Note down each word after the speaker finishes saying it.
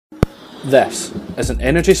This is an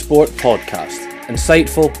Energy Sport podcast.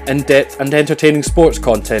 Insightful, in-depth and entertaining sports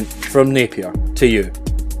content from Napier to you.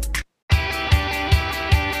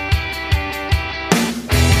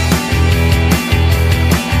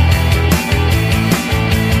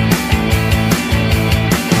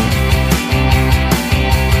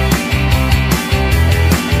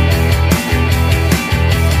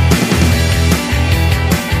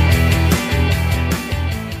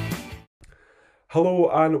 Hello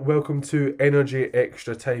and welcome to Energy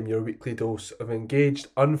Extra Time, your weekly dose of engaged,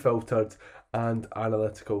 unfiltered and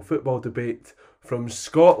analytical football debate from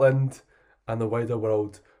Scotland and the wider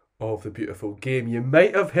world of the beautiful game. You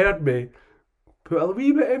might have heard me put a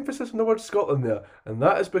wee bit of emphasis on the word Scotland there, and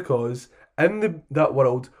that is because in that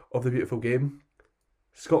world of the beautiful game,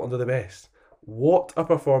 Scotland are the best. What a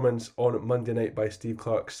performance on Monday night by Steve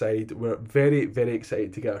Clarke's side. We're very, very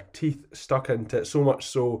excited to get our teeth stuck into it. So much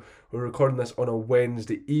so, we're recording this on a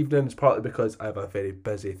Wednesday evening. It's partly because I have a very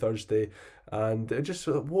busy Thursday. And it just,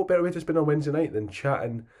 what better way to spend a Wednesday night than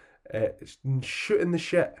chatting, shooting the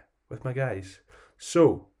shit with my guys.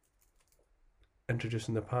 So,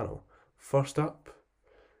 introducing the panel. First up,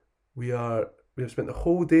 we have spent the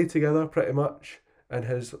whole day together pretty much in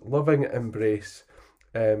his loving embrace.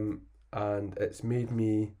 And it's made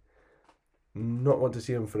me not want to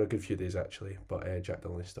see him for a good few days, actually. But Jack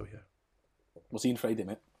Donnelly's still here. We'll see you on Friday,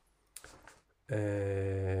 mate.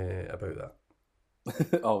 About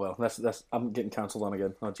that. Oh well, that's I'm getting cancelled on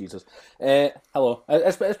again. Oh Jesus. Hello.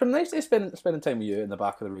 It's been nice to spending time with you in the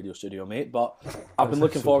back of the radio studio, mate. But I've been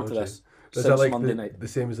looking forward to this since Monday night. The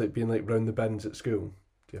same as like being like round the bins at school.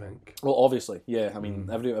 Do you think? Well, obviously, yeah. I mean,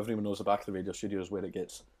 everyone knows the back of the radio studio is where it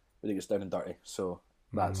gets down and dirty. So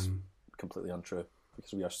that's completely untrue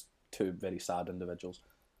because we are two very sad individuals.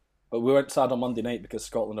 But we weren't sad on Monday night because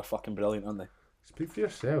Scotland are fucking brilliant, aren't they? Speak for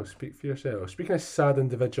yourself. Speaking of sad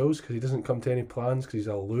individuals, because he doesn't come to any plans because he's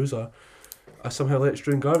a loser, I somehow let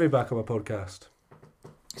Struan Garvey back on my podcast.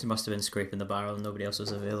 He must have been scraping the barrel and nobody else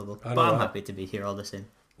was available. But I'm happy to be here all the same.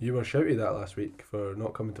 You were shouty that last week for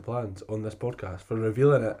not coming to plans on this podcast, for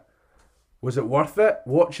revealing it. Was it worth it?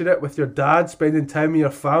 Watching it with your dad, spending time with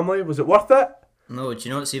your family, was it worth it? No, do you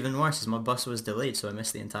know what's even worse is my bus was delayed, so I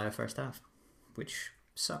missed the entire first half, which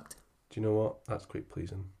sucked. Do you know what? That's quite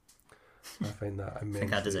pleasing. I find that immensely... I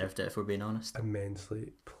think I deserved it, if we're being honest.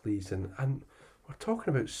 Immensely pleasing. And we're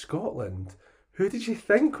talking about Scotland. Who did you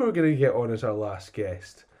think we were going to get on as our last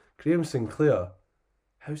guest? Graeme Sinclair.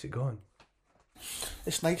 How's it gone?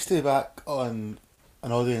 It's nice to be back on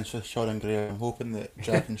an audience with Seán and Graeme. I'm hoping that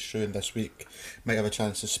Jack and Struan this week might have a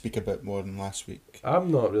chance to speak a bit more than last week. I'm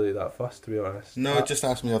not really that fussed, to be honest. No, just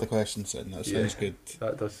ask me other questions and that sounds good.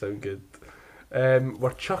 That does sound good.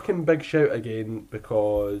 We're chucking Big Shout again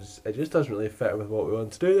because it just doesn't really fit with what we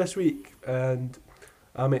want to do this week, and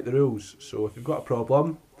I make the rules. So if you've got a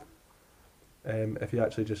problem, if you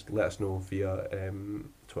actually just let us know via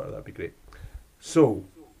Twitter, that'd be great. So,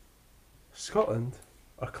 Scotland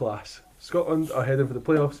are class. Scotland are heading for the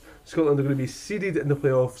playoffs. Scotland are going to be seeded in the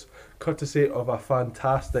playoffs courtesy of a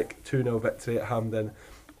fantastic 2-0 victory at Hampden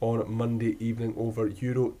on Monday evening over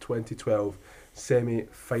Euro 2012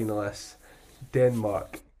 semi-finalists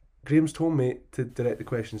Denmark. Graeme's told me to direct the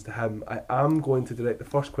questions to him. I am going to direct the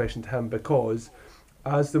first question to him because,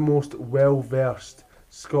 as the most well-versed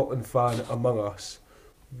Scotland fan among us,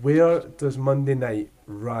 where does Monday night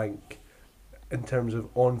rank in terms of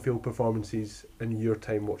on-field performances in your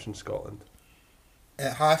time watching Scotland?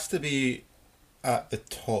 It has to be at the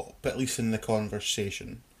top, at least in the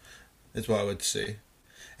conversation, is what I would say.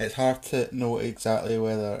 It's hard to know exactly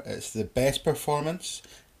whether it's the best performance,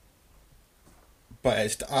 but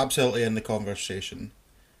it's absolutely in the conversation.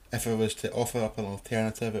 If I was to offer up an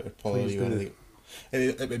alternative, it would probably be one of the...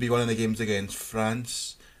 It would be one of the games against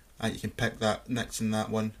France. And you can pick that next in that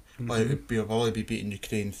one. Well, it would probably be beating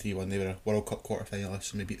Ukraine 3-1. They were a World Cup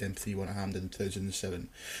quarter-finalists and we beat them 3-1 at Hampden in 2007.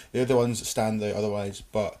 They're the ones that stand out otherwise,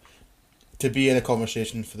 but to be in a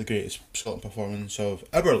conversation for the greatest Scotland performance of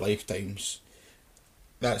our lifetimes,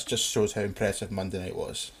 that just shows how impressive Monday night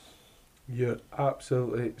was. You're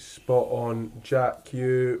absolutely spot on, Jack.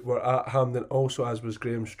 You were at Hampden also, as was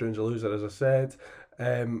Graeme. Struan's a loser, as I said.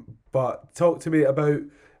 But talk to me about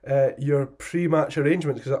your pre-match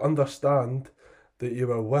arrangements, because I understand that you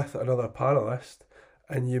were with another panellist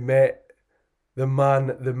and you met the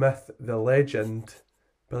man, the myth, the legend,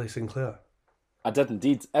 Billy Sinclair. I did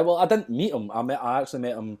indeed. Well, I didn't meet him. I actually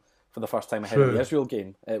met him for the first time ahead of the Israel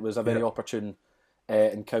game. It was a very opportune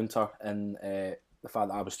encounter in the fact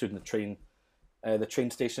that I was stood in the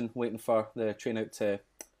train station waiting for the train out to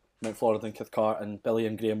Mount Florida and Cathcart, and Billy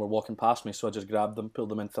and Graeme were walking past me, so I just grabbed them, pulled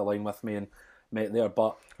them into the line with me, and mate there.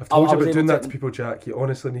 But I've told I you was about doing able that to people, Jack. You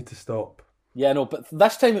honestly need to stop. Yeah, no, but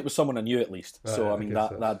this time it was someone I knew at least. So, Right, I mean,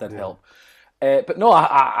 guess that did yeah. help. But no,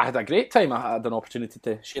 I had a great time. I had an opportunity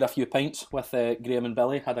to share a few pints with Graeme and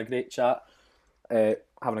Billy. Had a great chat,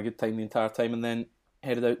 having a good time the entire time, and then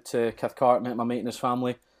headed out to Cathcart, met my mate and his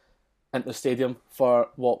family, into the stadium for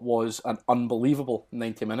what was an unbelievable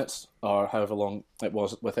 90 minutes, or however long it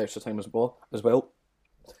was with extra time as well.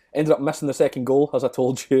 Ended up missing the second goal, as I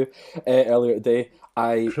told you earlier today.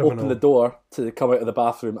 I Criminal. opened the door to come out of the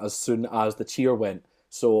bathroom as soon as the cheer went,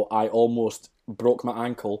 so I almost broke my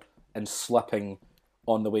ankle in slipping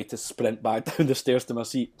on the way to sprint back down the stairs to my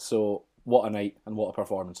seat. So what a night and what a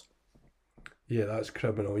performance. Yeah, that's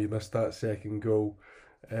criminal. You missed that second goal.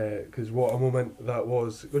 Because what a moment that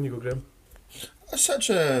was. Go on you go, Graeme. That's such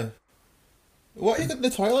a... What are you going to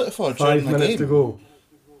the toilet for 5 during the minutes game? to go.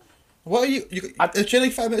 What are you... It's only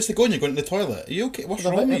 5 minutes to go and you're going to the toilet. Are you okay? What's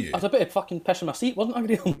wrong with you? I was a bit of fucking piss in my seat, wasn't I,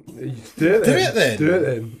 Graeme? Do it then. Do it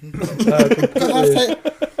then. Got half time.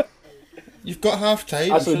 You've got half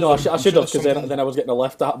time. Actually, no, I should have, because something- then I was getting a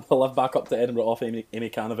lift back up to Edinburgh off Amy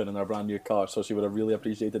Canavan in her brand new car, so she would have really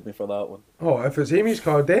appreciated me for that one. Oh, if it's Amy's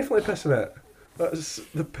car, definitely pissing it. That's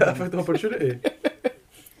the perfect opportunity.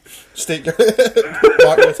 Stake your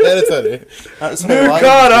mark your territory. That's New how I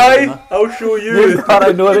car, do it, aye! man. I'll show you.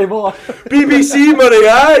 I know anymore. BBC money,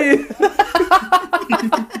 aye!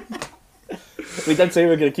 We did say we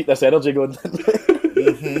were going to keep this energy going.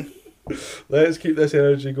 Let's keep this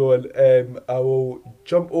energy going. I will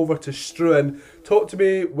jump over to Struan. Talk to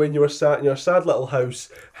me when you were sat in your sad little house,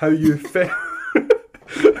 how you felt.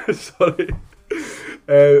 Sorry.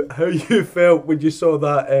 How you felt when you saw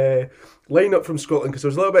that lineup from Scotland, because there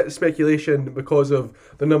was a little bit of speculation because of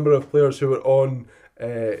the number of players who were on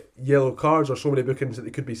yellow cards, or so many bookings that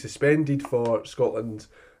they could be suspended for Scotland's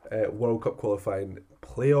World Cup qualifying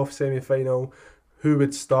playoff semi-final. Who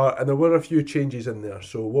would start? And there were a few changes in there.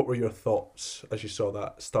 So what were your thoughts as you saw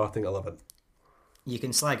that starting 11? You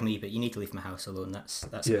can slag me, but you need to leave my house alone. That's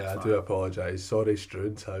Yeah, I do apologise. Sorry,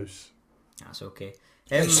 Struan's house. That's okay.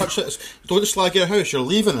 It's such a, don't slag your house, you're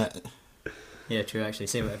leaving it. Yeah, true, actually.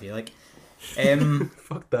 Say whatever you like.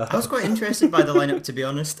 Fuck that. I was quite interested by the lineup, to be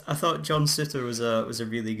honest. I thought John Souttar was a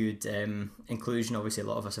really good inclusion. Obviously, a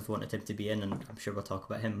lot of us have wanted him to be in, and I'm sure we'll talk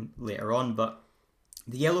about him later on. But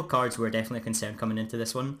the yellow cards were definitely a concern coming into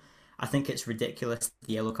this one. I think it's ridiculous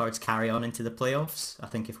the yellow cards carry on into the playoffs. I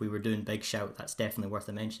think if we were doing Big Shout, that's definitely worth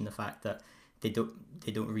a mention. The fact that they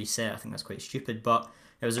don't reset, I think that's quite stupid. But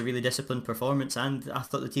it was a really disciplined performance, and I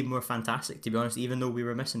thought the team were fantastic, to be honest, even though we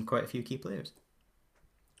were missing quite a few key players.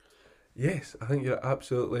 Yes, I think you're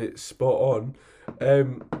absolutely spot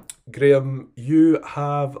on. Graeme, you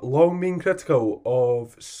have long been critical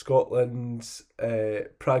of Scotland's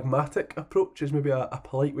pragmatic approach, is maybe a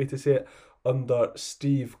polite way to say it, under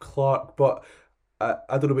Steve Clarke. But I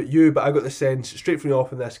don't know about you, but I got the sense straight from the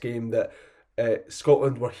off in this game that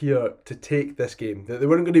Scotland were here to take this game. That they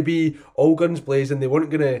weren't going to be all guns blazing. They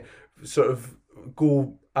weren't going to sort of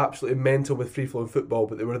go absolutely mental with free-flowing football,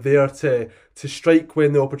 but they were there to strike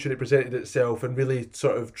when the opportunity presented itself and really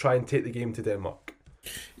sort of try and take the game to Denmark.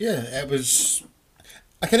 Yeah, it was...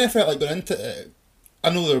 I kind of felt like going into it,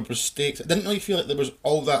 I know there were mistakes. I didn't really feel like there was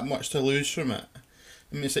all that much to lose from it.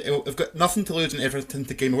 I mean, it's like, we've got nothing to lose and everything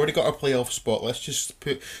to gain. We've already got our playoff spot. Let's just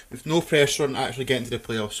put, with no pressure on actually getting to the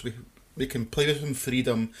playoffs, we can play with some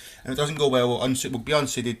freedom. And if it doesn't go well, we'll be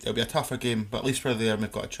unseeded. It'll be a tougher game, but at least we're there and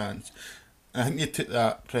we've got a chance. I think you took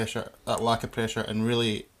that pressure, that lack of pressure, and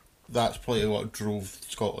really that's probably what drove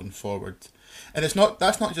Scotland forward. And that's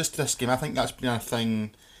not just this game. I think that's been a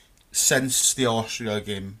thing since the Austria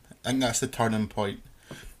game. I think that's the turning point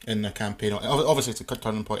in the campaign. Obviously, it's a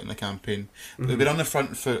turning point in the campaign. But we've been on the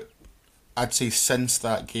front foot, I'd say, since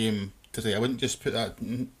that game today. I wouldn't just put that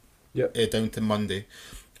down to Monday.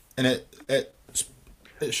 And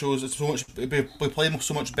it shows it's so much. We play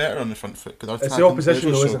so much better on the front foot. It's the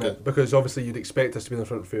opposition, though, isn't it? Because obviously you'd expect us to be on the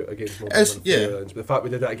front foot against Northern Ireland. But the fact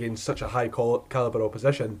we did it against such a high calibre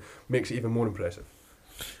opposition makes it even more impressive.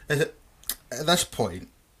 At this point,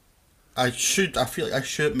 I feel like I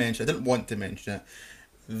should mention. I didn't want to mention it.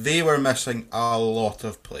 They were missing a lot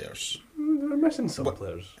of players. They were missing some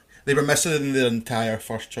players. They were missing their entire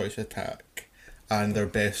first choice attack and their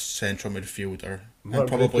best central midfielder, and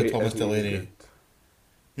probably Thomas Delaney.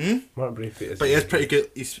 Martin Braithwaite is. But he's pretty good.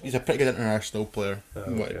 He's a pretty good international player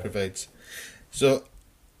in what he provides. So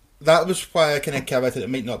that was why I kind of caveated it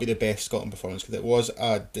might not be the best Scotland performance, because it was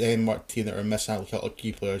a Denmark team that were missing a lot of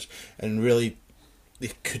key players, and really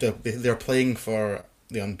they're playing for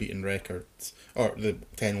the unbeaten record or the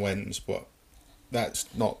 10 wins, but that's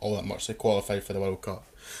not all that much. They qualified for the World Cup.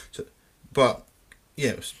 So But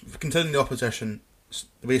yeah, considering the opposition,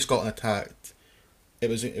 the way Scotland attacked, it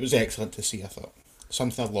was excellent to see. I thought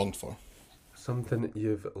something I've longed for. Something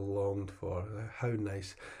you've longed for. How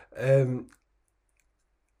nice.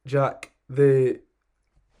 Jack, the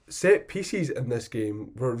set pieces in this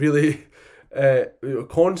game were really we were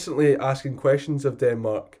constantly asking questions of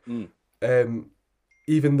Denmark.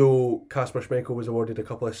 Even though Kasper Schmeichel was awarded a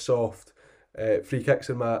couple of soft free kicks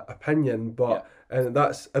in my opinion, but and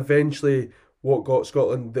that's eventually what got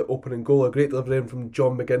Scotland the opening goal. A great delivery from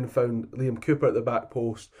John McGinn found Liam Cooper at the back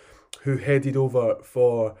post, who headed over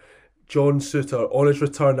for John Souttar on his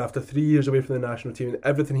return after 3 years away from the national team and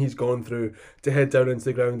everything he's gone through to head down into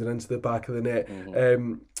the ground and into the back of the net.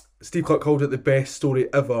 Steve Clark called it the best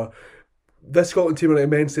story ever. This Scotland team are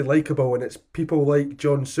immensely likeable, and it's people like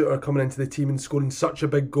John Souttar coming into the team and scoring such a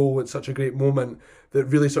big goal at such a great moment that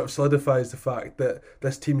really sort of solidifies the fact that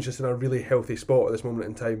this team's just in a really healthy spot at this moment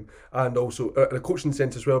in time, and also in a coaching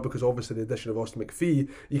sense as well, because obviously the addition of Austin McPhee,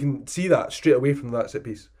 you can see that straight away from that set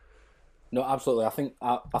piece. No, absolutely. I think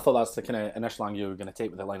I thought that's the kind of initial angle you were going to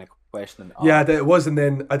take with the line of questioning. Yeah, it was, and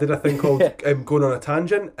then I did a thing called going on a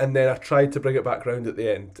tangent, and then I tried to bring it back round at the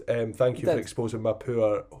end. Thank you for exposing my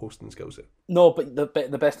poor hosting skills there. No, but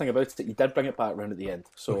the best thing about it is that you did bring it back round at the end.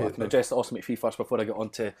 So okay, I can address Austin McPhee first before I get on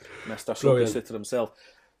to Mr. Silky Suitor himself.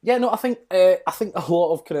 Yeah, no, I think a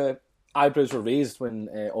lot of kind of eyebrows were raised when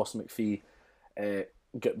Austin McPhee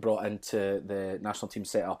got brought into the national team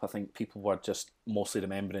setup. I think people were just mostly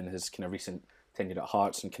remembering his kind of recent tenure at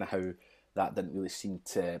Hearts and kind of how that didn't really seem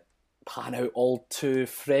to pan out all too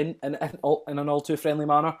in an all too friendly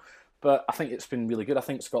manner. But I think it's been really good. I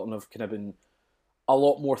think Scotland have kind of been a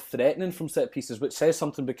lot more threatening from set pieces, which says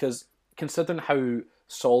something because considering how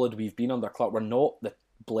solid we've been under Clark, we're not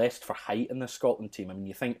blessed for height in this Scotland team. I mean,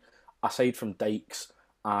 you think aside from Dykes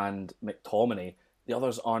and McTominay, the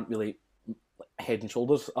others aren't really head and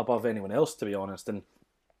shoulders above anyone else, to be honest. And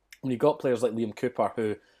when you got players like Liam Cooper,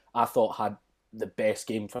 who I thought had the best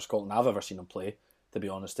game for Scotland I've ever seen him play, to be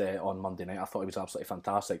honest, on Monday night, I thought he was absolutely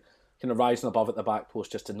fantastic. Kind of rising above at the back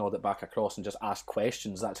post just to nod it back across and just ask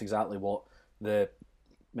questions. That's exactly what the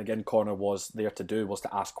McGinn corner was there to do, was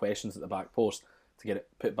to ask questions at the back post to get it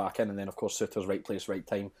put back in. And then, of course, Souttar's right place, right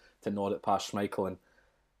time to nod it past Schmeichel. And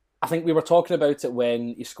I think we were talking about it when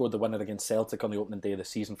he scored the winner against Celtic on the opening day of the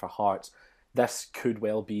season for Hearts. This could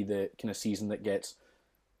well be the kind of season that gets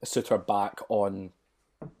Souttar back on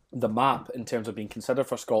the map in terms of being considered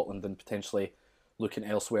for Scotland and potentially looking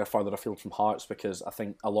elsewhere further afield from Hearts, because I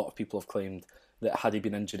think a lot of people have claimed that had he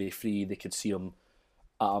been injury free, they could see him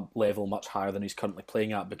at a level much higher than he's currently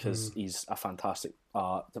playing at, because he's a fantastic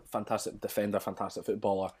defender, fantastic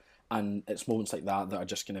footballer, and it's moments like that that are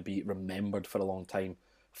just going to be remembered for a long time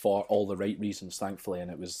for all the right reasons, thankfully,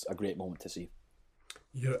 and it was a great moment to see.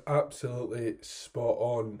 You're absolutely spot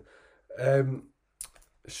on.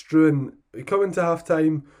 Struan, we come into half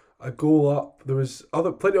time, a goal up. There was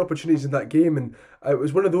plenty of opportunities in that game, and it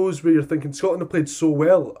was one of those where you're thinking Scotland have played so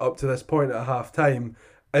well up to this point at half time.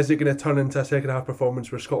 Is it going to turn into a second half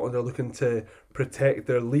performance where Scotland are looking to protect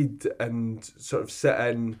their lead and sort of sit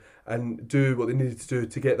in and do what they needed to do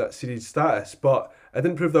to get that series status? But it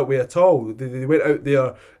didn't prove that way at all. They went out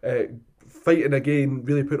there fighting again,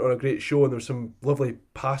 really put on a great show, and there were some lovely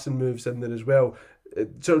passing moves in there as well.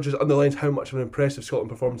 It sort of just underlines how much of an impressive Scotland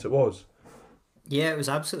performance it was. Yeah, it was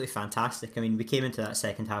absolutely fantastic. I mean, we came into that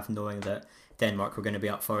second half knowing that Denmark were going to be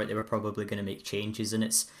up for it. They were probably going to make changes, and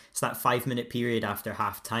it's that 5-minute period after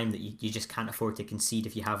half time that you just can't afford to concede.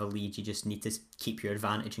 If you have a lead, you just need to keep your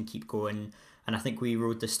advantage and keep going. And I think we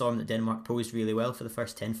rode the storm that Denmark posed really well for the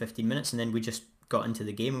first 10-15 minutes, and then we just got into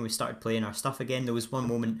the game and we started playing our stuff again. There was one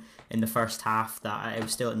moment in the first half that it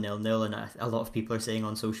was still at 0-0, and a lot of people are saying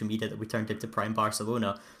on social media that we turned into prime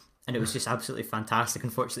Barcelona, and it was just absolutely fantastic.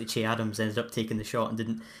 Unfortunately, Che Adams ended up taking the shot and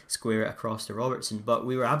didn't square it across to Robertson, but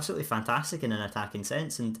we were absolutely fantastic in an attacking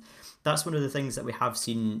sense, and that's one of the things that we have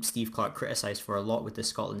seen Steve Clark criticised for a lot with the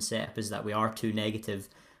Scotland setup, is that we are too negative.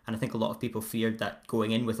 And I think a lot of people feared that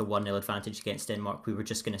going in with a 1-0 advantage against Denmark, we were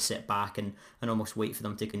just going to sit back and almost wait for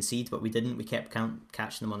them to concede, but we didn't. We kept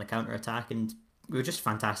catching them on the counter-attack, and we were just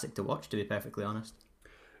fantastic to watch, to be perfectly honest.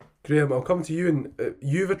 Graeme, I'll come to you, and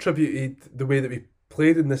you've attributed the way that we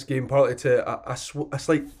played in this game partly to a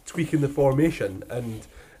slight tweak in the formation,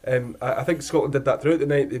 and I think Scotland did that throughout the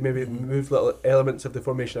night. They maybe moved little elements of the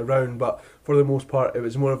formation around, but for the most part it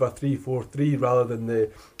was more of a 3-4-3 rather than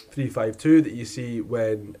the 3-5-2 that you see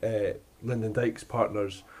when Lyndon Dykes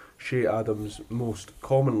partners Che Adams most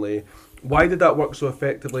commonly. Why did that work so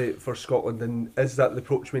effectively for Scotland, and is that the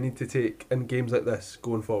approach we need to take in games like this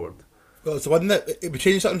going forward? Well, it's the one that we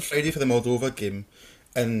changed it on Friday for the Moldova game,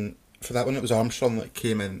 and for that one, it was Armstrong that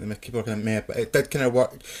came in, and the keeper kind of meh, but it did kind of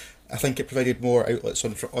work. I think it provided more outlets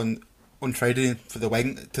on Friday for the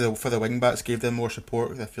wing backs, gave them more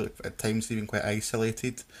support. I feel like at times they've been quite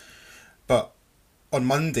isolated, but on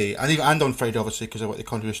Monday and on Friday, obviously, because of what the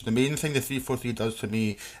contribution. The main thing the 3-4-3 does to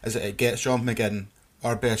me is that it gets John McGinn,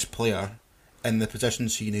 our best player, in the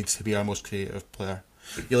positions he needs to be our most creative player.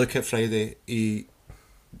 You look at Friday, he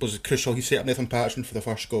was crucial. He set up Nathan Patterson for the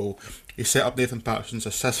first goal. He set up Nathan Patterson's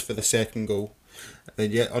assist for the second goal.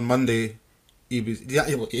 And yet on Monday,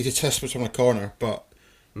 his assist was from a corner, but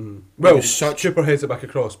well, Cooper heads it back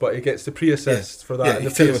across, but he gets the pre-assist for that, and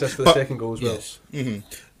the pre-assist for the second goal as well. Yes.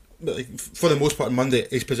 But like, for the most part on Monday,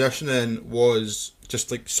 his positioning was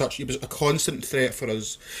just like such. He was a constant threat for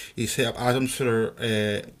us. He set up Adams for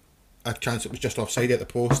a chance that was just offside at the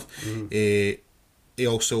post. He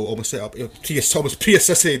also almost set up, almost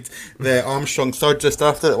pre-assisted the Armstrong third just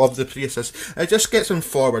after it. Loved the pre-assist. It just gets him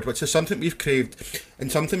forward, which is something we've craved,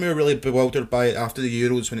 and something we were really bewildered by after the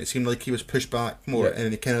Euros when it seemed like he was pushed back more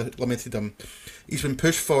and it kind of limited him. He's been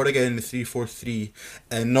pushed forward again in the 3-4-3,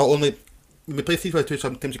 and not only when we play 3-5-2,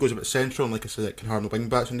 sometimes he goes a bit central, and like I said, it can harm the wing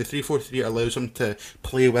backs. And the 3-4-3 allows him to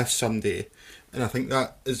play with somebody, and I think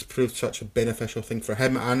that has proved such a beneficial thing for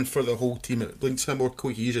him and for the whole team. It brings some more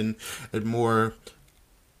cohesion and more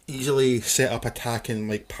easily set up attacking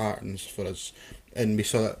like patterns for us, and we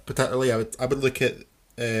saw that particularly. I would look at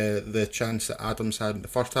the chance that Adams had in the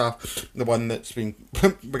first half, the one that's been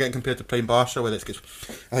we're getting compared to Prime Barca, where it gets,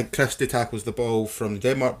 I think Christie tackles the ball from the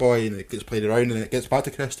Denmark boy and it gets played around and it gets back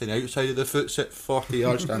to Christie outside of the foot, at 40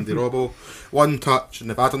 yards to Andy Robbo, one touch,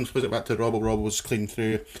 and if Adams puts it back to Robbo was clean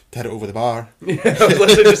through to hit it over the bar. Yeah, I was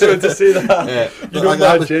literally just about to say that. You know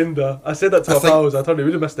my agenda. I said that to my pals. I thought he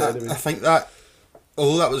would have missed it anyway. I think that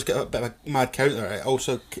although that was a bit of a mad counter, it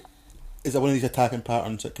also is one of these attacking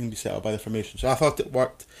patterns that can be set up by the formation. So I thought it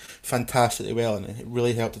worked fantastically well, and it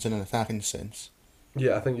really helped us in an attacking sense.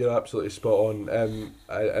 Yeah, I think you're absolutely spot on.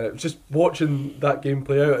 I just watching that game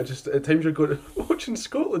play out, at times you're going, watching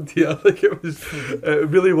Scotland here. Like it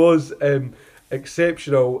really was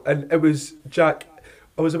exceptional, and it was, Jack,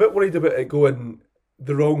 I was a bit worried about it going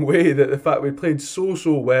the wrong way, that the fact we played so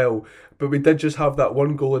well, but we did just have that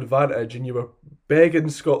one goal advantage, and you were begging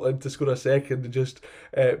Scotland to score a second and just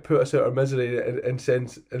put us out of misery in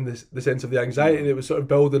the sense of the anxiety that was sort of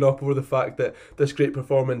building up over the fact that this great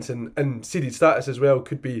performance and seeded status as well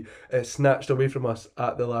could be snatched away from us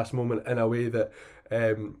at the last moment in a way that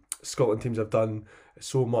Scotland teams have done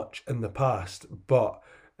so much in the past. But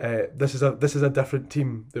this is a different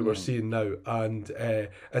team that we're seeing now, and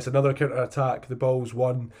it's another counter attack. The ball's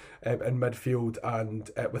won in midfield,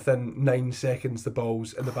 and within 9 seconds, the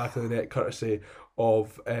ball's in the back of the net, courtesy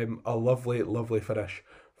of a lovely finish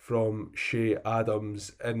from Shea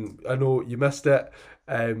Adams. And I know you missed it,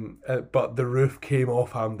 but the roof came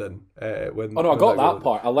off Hampden. I got that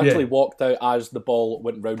part. I literally walked out as the ball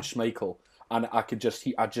went round Schmeichel, and I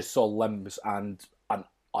just saw limbs and an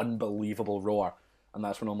unbelievable roar. And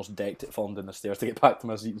that's when I almost decked it falling down the stairs to get back to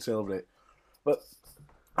my seat and celebrate. But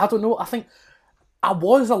I don't know. I think I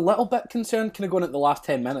was a little bit concerned kind of going at the last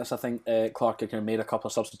 10 minutes. I think Clark had kind of made a couple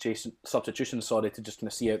of substitutions, to just kind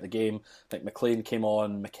of see out the game. I think McLean came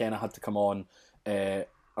on, McKenna had to come on, or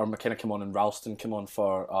McKenna came on and Ralston came on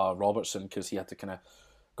for Robertson because he had to kind of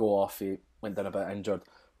go off. He went down a bit injured.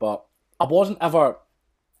 But I wasn't ever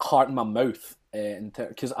heart in my mouth,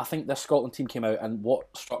 because I think this Scotland team came out, and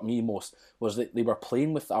what struck me most was that they were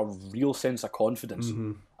playing with a real sense of confidence,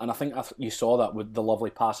 and I think you saw that with the lovely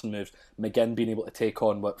passing moves. McGinn being able to take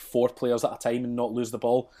on 4 players at a time and not lose the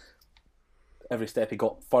ball. Every step he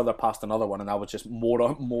got further past another one, and I was just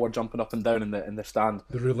more jumping up and down in the stand.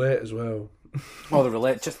 The roulette as well. The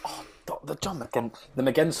roulette, the John McGinn, the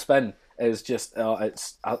McGinn spin is just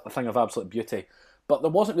it's a thing of absolute beauty. But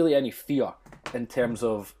there wasn't really any fear in terms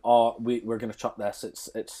of, we're going to chuck this,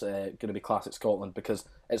 it's going to be classic Scotland, because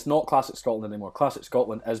it's not classic Scotland anymore. Classic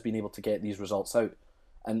Scotland has been able to get these results out.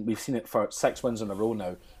 And we've seen it for 6 wins in a row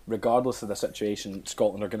now. Regardless of the situation,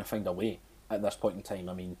 Scotland are going to find a way at this point in time.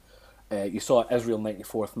 I mean, you saw Israel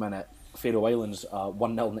 94th minute, Faroe Islands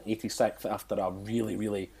 1-0 in the 86th after a really,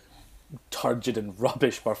 really turgid and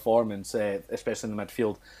rubbish performance, especially in the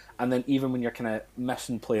midfield. And then even when you're kind of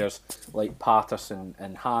missing players like Patterson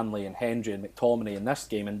and Hanley and Hendry and McTominay in this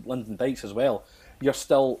game, and Lyndon Dykes as well, you're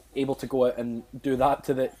still able to go out and do that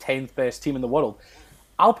to the 10th best team in the world.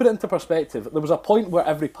 I'll put it into perspective. There was a point where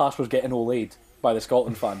every pass was getting olayed by the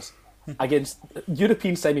Scotland fans against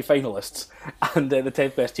European semi-finalists and the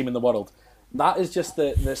 10th best team in the world. That is just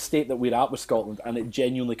the state that we're at with Scotland, and it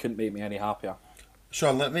genuinely couldn't make me any happier.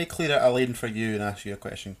 Sean, let me clear out a lane for you and ask you a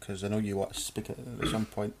question, because I know you want to speak at some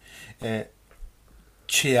point.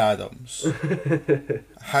 Che Adams,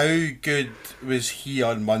 how good was he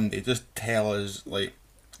on Monday? Just tell us, like,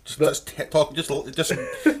 just throw off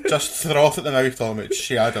at the mouth talking about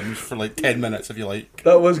Che Adams for like 10 minutes if you like.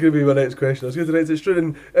 That was going to be my next question. I was going to direct it straight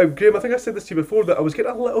in. Graeme, I think I said this to you before, that I was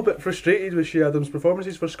getting a little bit frustrated with Che Adams'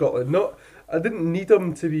 performances for Scotland. I didn't need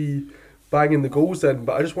him to be banging the goals in,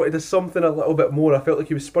 but I just wanted something a little bit more. I felt like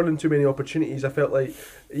he was spurning too many opportunities. I felt like,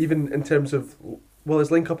 even in terms of, well,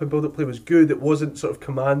 his link up and build up play was good, it wasn't sort of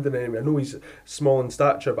commanding anyway. I know he's small in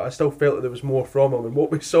stature, but I still felt that there was more from him, and what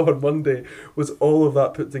we saw on Monday was all of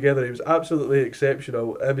that put together. He was absolutely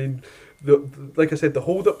exceptional. I mean, like I said, the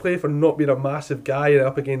hold up play for not being a massive guy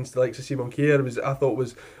up against the likes of Simon Kjær I thought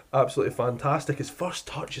was absolutely fantastic. His first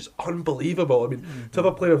touch is unbelievable. I mean, to have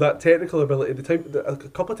a player of that technical ability, a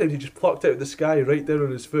couple of times he just plucked out of the sky right down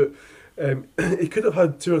on his foot. He could have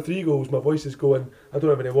had 2 or 3 goals. My voice is going. I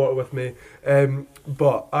don't have any water with me.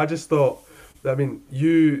 But I just thought, I mean,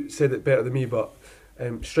 you said it better than me, but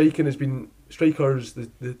strikers,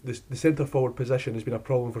 the centre forward position has been a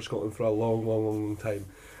problem for Scotland for a long time.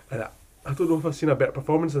 And I don't know if I've seen a better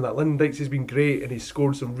performance than that. Lyndon Dykes has been great, and he's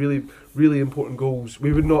scored some really, really important goals.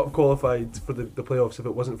 We would not have qualified for the playoffs if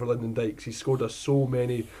it wasn't for Lyndon Dykes. He's scored us so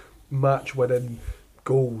many match-winning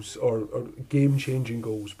goals or game-changing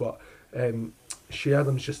goals. But Che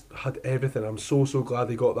Adams just had everything. I'm so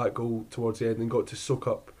glad he got that goal towards the end and got to soak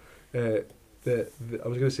up I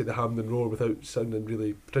was going to say the Hampden Roar without sounding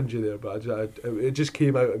really cringy there, but it just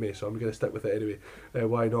came out of me, so I'm going to stick with it anyway.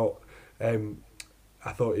 Why not?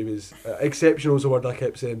 I thought he was exceptional is the word I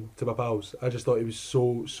kept saying to my pals. I just thought he was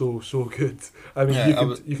so good. I mean,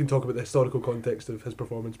 yeah, you can talk about the historical context of his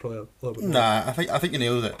performance probably a little bit more. Nah, I think you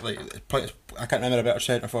nailed it. Like, I can't remember a better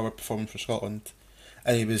centre forward performance for Scotland,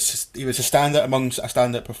 and he was a standout amongst a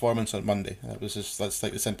standout performance on Monday. That's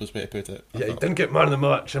like the simplest way to put it. Yeah, he didn't get man of the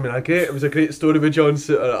match. I mean, it was a great story with John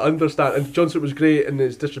Souttar. I understand, and John Souttar was great in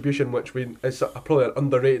his distribution, which is probably an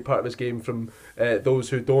underrated part of his game from those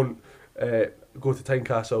who don't go to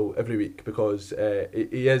Tynecastle every week, because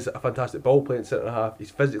he is a fantastic ball playing centre half. He's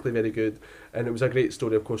physically very good, and it was a great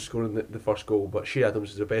story, of course, scoring the first goal. But Che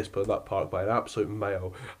Adams is the best player in that park by an absolute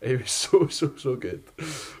mile. He was so good.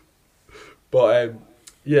 But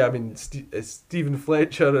yeah, I mean, Stephen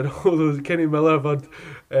Fletcher and all those, Kenny Miller have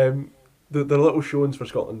had they're little showings for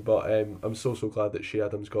Scotland, but I'm so glad that Che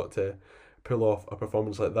Adams got to pull off a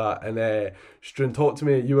performance like that. And Struan, talk to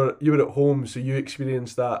me. You were at home, so you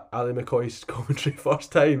experienced that Ali McCoist's commentary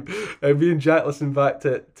first time. Me and Jack listened back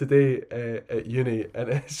to it today at uni, and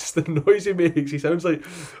it's just the noise he makes. He sounds like,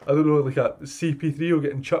 I don't know, like a CP3 or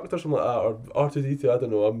getting chucked or something like that, or R2D2. I don't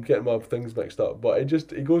know. I'm getting my things mixed up, but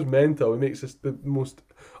he goes mental. He makes the most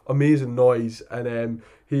amazing noise, and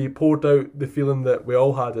he poured out the feeling that we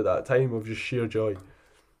all had at that time of just sheer joy.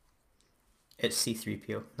 It's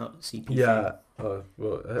C-3PO, not CP3. Yeah.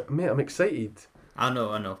 Well, mate, I'm excited. I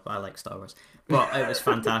know. I like Star Wars, but it was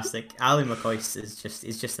fantastic. Ali McCoist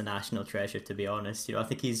is just a national treasure, to be honest. You know, I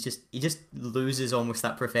think he just loses almost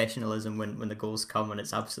that professionalism when the goals come, and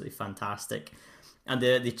it's absolutely fantastic. And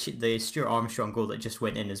the Stuart Armstrong goal that just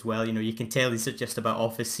went in as well. You know, you can tell he's just about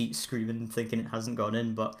off his seat screaming, thinking it hasn't gone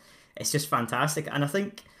in, but it's just fantastic. And I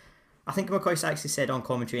think McCoist actually said on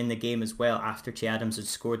commentary in the game as well, after Che Adams had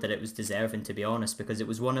scored, that it was deserving, to be honest, because it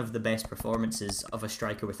was one of the best performances of a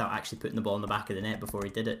striker without actually putting the ball in the back of the net before he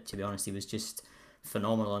did it. To be honest, he was just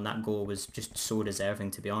phenomenal, and that goal was just so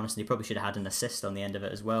deserving, to be honest. And he probably should have had an assist on the end of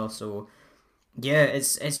it as well. So yeah,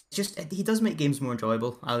 it's just, he does make games more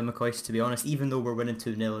enjoyable, Ali McCoist, to be honest. Even though we're winning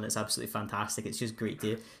 2-0 and it's absolutely fantastic, it's just great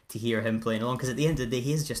to hear him playing along, because at the end of the day,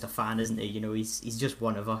 he is just a fan, isn't he? You know, he's just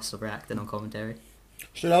one of us reacting on commentary.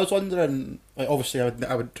 Sure, I was wondering, like, obviously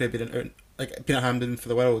I would try being at Hampden for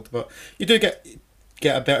the world, but you do get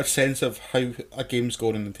a better sense of how a game's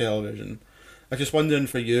going on the television. I was just wondering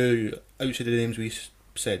for you, outside of the names we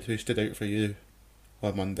said, who stood out for you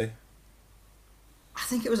on Monday? I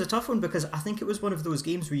think it was a tough one, because I think it was one of those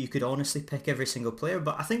games where you could honestly pick every single player,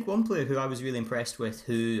 but I think one player who I was really impressed with,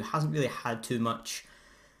 who hasn't really had too much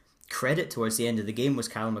credit towards the end of the game, was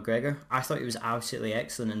Callum McGregor. I thought he was absolutely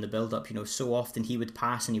excellent in the build-up. You know, so often he would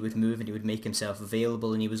pass and he would move and he would make himself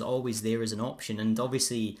available, and he was always there as an option. And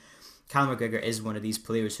obviously Callum McGregor is one of these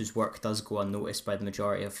players whose work does go unnoticed by the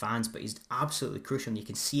majority of fans, but he's absolutely crucial, and you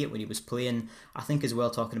can see it when he was playing. I think as well,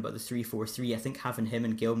 talking about the 3-4-3, I think having him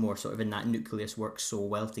and Gilmore sort of in that nucleus works so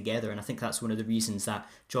well together, and I think that's one of the reasons that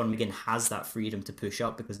John McGinn has that freedom to push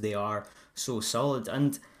up, because they are so solid.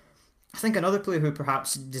 And I think another player who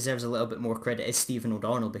perhaps deserves a little bit more credit is Stephen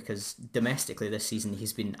O'Donnell, because domestically this season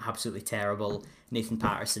he's been absolutely terrible. Nathan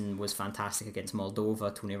Patterson was fantastic against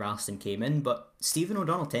Moldova, Tony Ralston came in, but Stephen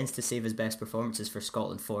O'Donnell tends to save his best performances for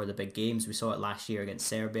Scotland for the big games. We saw it last year against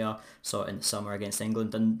Serbia, saw it in the summer against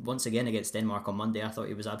England, and once again against Denmark on Monday. I thought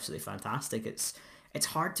he was absolutely fantastic. It's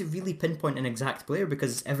hard to really pinpoint an exact player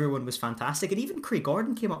because everyone was fantastic, and even Craig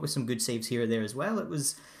Gordon came up with some good saves here or there as well. It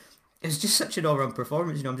was just such an all-round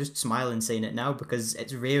performance. You know, I'm just smiling saying it now because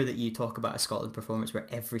it's rare that you talk about a Scotland performance where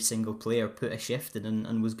every single player put a shift in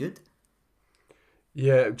and was good.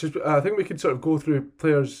 Yeah, just I think we could sort of go through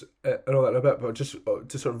players and all that in a bit, but just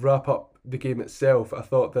to sort of wrap up the game itself, I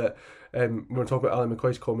thought that when we're talking about Ali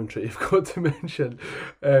McCoy's commentary, you've got to mention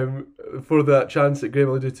for that chance that Graeme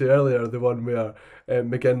alluded to earlier, the one where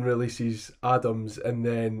McGinn releases Adams and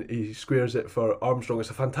then he squares it for Armstrong. It's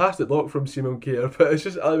a fantastic block from Simon Kjaer, but it's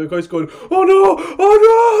just Ali McCoy's going, oh no!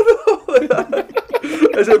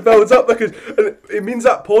 As it builds up, because and it means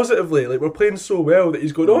that positively. Like, we're playing so well that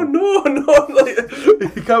he's going, oh no!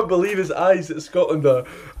 Like, he can't believe his eyes that Scotland are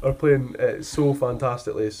playing so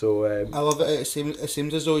fantastically. So I love it. It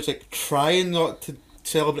seems as though he's like trying not to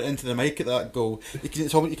celebrate into the mic at that goal. You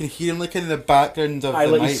can hear him like in the background of the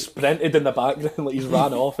like mic. He sprinted in the background, like he's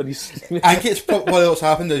ran off, and he's. I think it's what else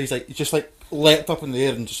happened is he's just like leapt up in the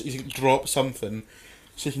air and he's dropped something,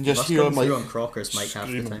 so you can just hear him like on Crocker's mic half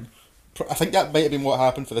the time. I think that might have been what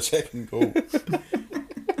happened for the second goal.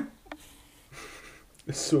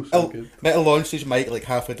 It's so good. Might have launched his mic like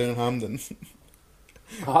halfway down Hampden.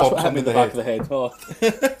 Oh, that's what hit me in the back of the head. Oh.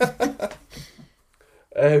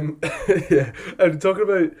 Yeah, and talking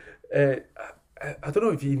about, I don't know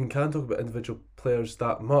if you even can talk about individual players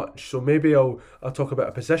that much. So maybe I'll talk about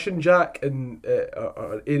a position, Jack, in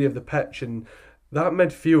or an area of the pitch, and that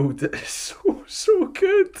midfield is so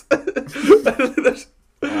good.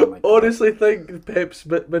 Honestly think Pep's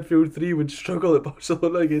midfield three would struggle at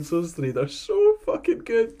Barcelona against those three. They're so fucking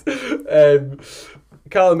good.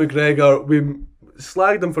 Callum McGregor, we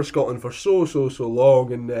slagged him for Scotland for so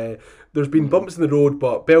long, and there's been bumps in the road,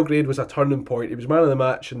 but Belgrade was a turning point. He was man of the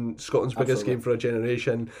match in Scotland's biggest game for a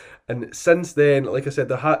generation, and since then, like I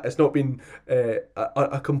said, it's not been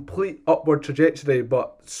a complete upward trajectory,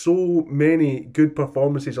 but so many good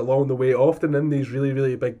performances along the way, often in these really,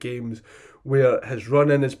 really big games, where his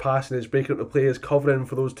running, his passing, his breaking up the play, his covering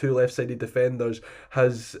for those two left-sided defenders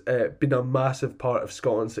has been a massive part of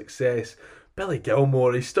Scotland's success. Billy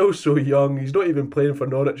Gilmour, he's still so young, he's not even playing for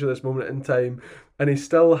Norwich at this moment in time, and he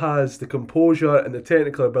still has the composure and the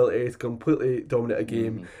technical ability to completely dominate a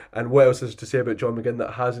game. And what else is to say about John McGinn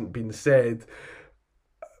that hasn't been said?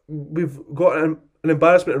 We've got an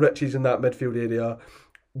embarrassment of riches in that midfield area.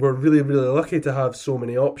 We're really, really lucky to have so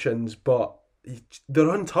many options, but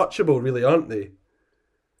they're untouchable, really, aren't they?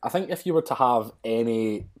 I think if you were to have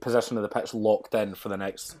any position of the pitch locked in for the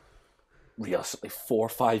next realistically 4 or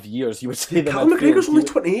 5 years, you would say the Callum McGregor's only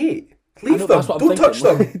 28. Leave them. Don't touch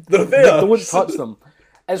them. They're there. Don't touch them.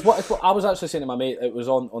 It's what I was actually saying to my mate. It was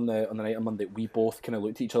on the night on Monday. We both kind of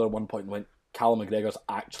looked at each other at one point and went, Callum McGregor's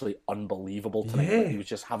actually unbelievable tonight. Yeah. He was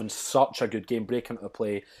just having such a good game, breaking into the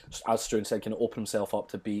play, as Struan said, kind of open himself up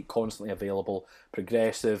to be constantly available,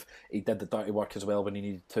 progressive. He did the dirty work as well when he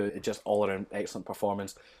needed to. It just all around excellent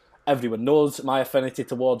performance. Everyone knows my affinity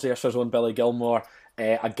towards Ayrshires own Billy Gilmour.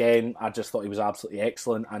 Again, I just thought he was absolutely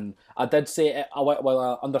excellent, and I did say, while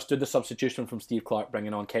I understood the substitution from Steve Clarke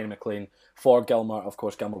bringing on Kenny McLean for Gilmour, of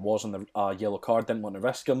course Gilmour was on the yellow card, didn't want to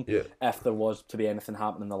risk him if there was to be anything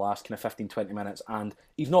happening in the last kind of 15-20 minutes, and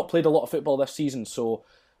he's not played a lot of football this season, so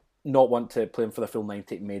not want to play him for the full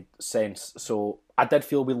 90 made sense. So I did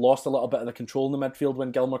feel we lost a little bit of the control in the midfield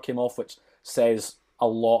when Gilmour came off, which says a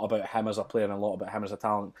lot about him as a player and a lot about him as a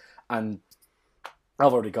talent. And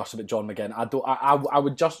I've already gushed about John McGinn. I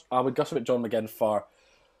would gush about John McGinn for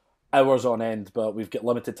hours on end, but we've got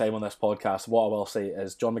limited time on this podcast. What I will say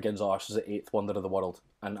is John McGinn's arse is the 8th wonder of the world,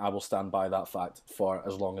 and I will stand by that fact for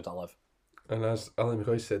as long as I live. And as Alan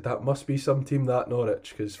McCoy said, that must be some team, that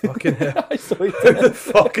Norwich, because fucking hell, who the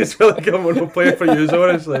fuck is Billy Gilmour playing for you,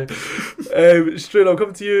 honestly? Struan, I'll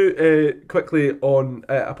come to you quickly on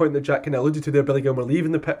a point that Jack kind of alluded to there, Billy Gilmour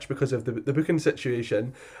leaving the pitch because of the booking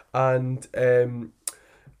situation, and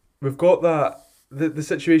we've got that the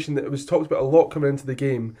situation that was talked about a lot coming into the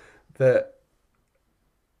game, that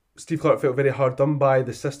Steve Clarke felt very hard done by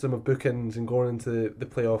the system of bookings and going into the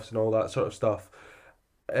playoffs and all that sort of stuff.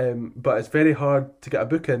 But it's very hard to get a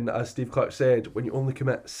booking, as Steve Clarke said, when you only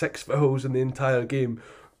commit 6 fouls in the entire game.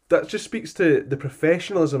 That just speaks to the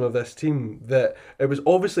professionalism of this team, that it was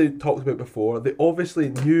obviously talked about before. They obviously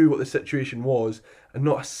knew what the situation was, and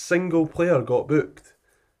not a single player got booked.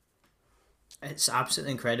 It's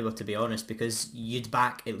absolutely incredible, to be honest, because you'd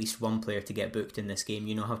back at least one player to get booked in this game.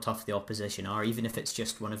 You know how tough the opposition are. Even if it's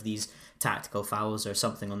just one of these tactical fouls or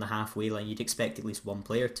something on the halfway line, you'd expect at least one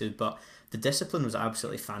player to. But the discipline was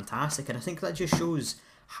absolutely fantastic, and I think that just shows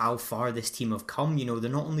how far this team have come. You know,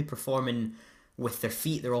 they're not only performing with their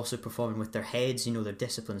feet, they're also performing with their heads. You know, their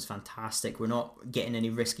discipline's fantastic. We're not getting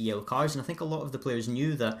any risky yellow cards, and I think a lot of the players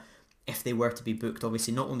knew that if they were to be booked,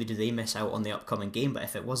 obviously not only do they miss out on the upcoming game, but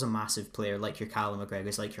if it was a massive player like your Callum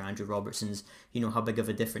McGregor's, like your Andrew Robertsons, you know how big of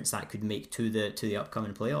a difference that could make to the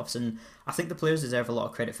upcoming playoffs. And I think the players deserve a lot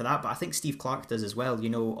of credit for that, but I think Steve Clarke does as well. You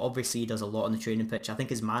know, obviously he does a lot on the training pitch. I think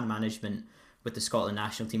his man management with the Scotland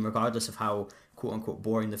national team, regardless of how quote-unquote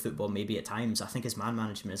boring the football may be at times, I think his man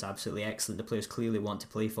management is absolutely excellent. The players clearly want to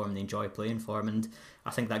play for him, they enjoy playing for him, and I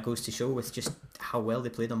think that goes to show with just how well they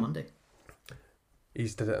played on Monday.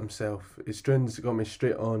 He's did it himself. Struan's got me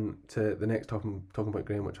straight on to the next topic, talking about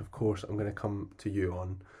Graeme, which of course I'm going to come to you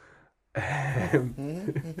on.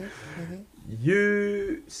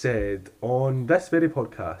 You said on this very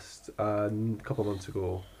podcast a couple of months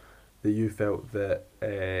ago that you felt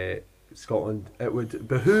that Scotland, it would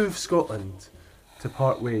behoove Scotland to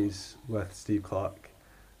part ways with Steve Clarke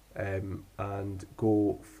and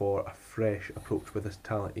go for a fresh approach with this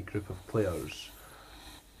talented group of players.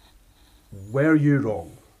 Were you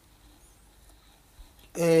wrong?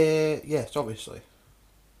 Yes, obviously.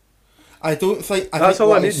 I don't think... That's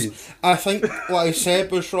all I needed. I think what I said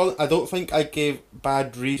was wrong. I don't think I gave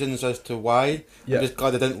bad reasons as to why. Yeah. I'm just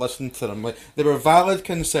glad I didn't listen to them. Like, there were valid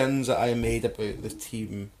concerns that I made about the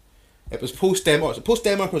team. It was post-Denmark. Was it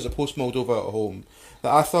post-Denmark or was it post-Moldova at home?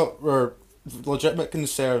 That I thought were legitimate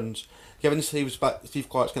concerns. Given Steve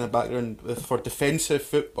Clarke's kind of background for defensive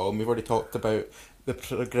football, and we've already talked about the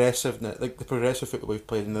progressiveness, like the progressive football we've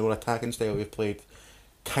played and the more attacking style we've played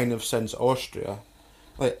kind of since Austria.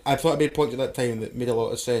 Like, I thought I made points at that time that made a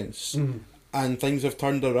lot of sense. And things have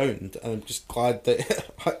turned around, and I'm just glad that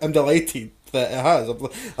I'm delighted that it has.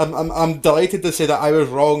 I'm delighted to say that I was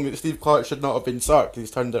wrong, that Steve Clarke should not have been sacked.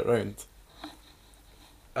 He's turned it around.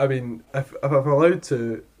 I mean, if I'm allowed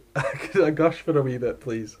to, could I gush for a wee bit,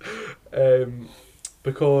 please?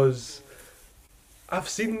 Because I've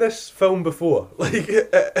seen this film before. Like,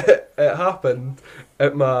 it happened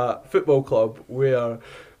at my football club where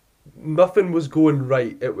nothing was going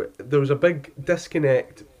right. There was a big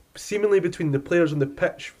disconnect, seemingly between the players on the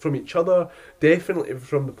pitch from each other, definitely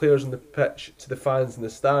from the players on the pitch to the fans in the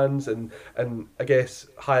stands, and I guess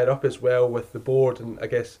higher up as well with the board, and I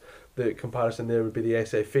guess the comparison there would be the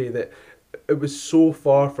SFA, that it was so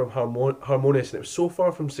far from harmonious and it was so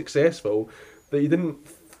far from successful that you didn't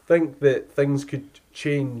think that things could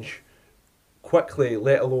change quickly,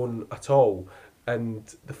 let alone at all.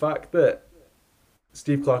 And the fact that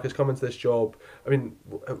Steve Clarke has come into this job, I mean,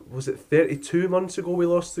 was it 32 months ago we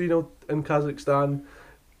lost 3-0 in Kazakhstan?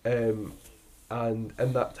 And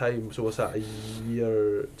in that time, so was that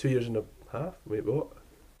 2 years and a half? Wait, what?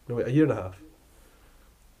 No, wait, a year and a half.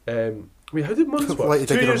 Wait, how did months work?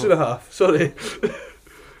 2 years and a half, sorry.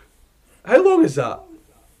 How long is that?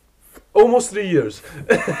 Almost 3 years.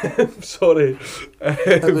 Sorry.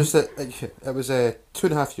 It was 2.5 years.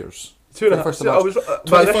 2.5 years.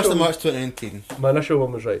 21st of March 2019. My initial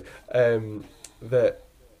one was right.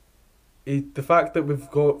 The fact that we've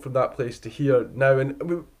got from that place to here now, and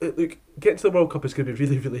look, getting to the World Cup is going to be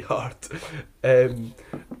really, really hard.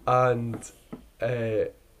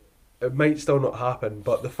 It might still not happen,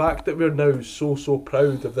 but the fact that we're now so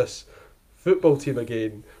proud of this football team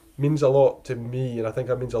again means a lot to me, and I think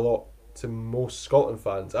that means a lot to most Scotland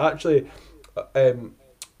fans. I actually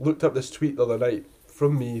looked up this tweet the other night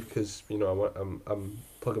from me because, you know, I'm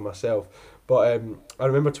plugging myself, but I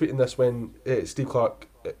remember tweeting this when Steve Clarke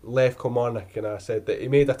left Kilmarnock, and I said that he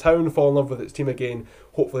made a town fall in love with its team again.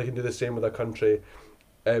 Hopefully he can do the same with our country.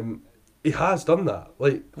 He has done that.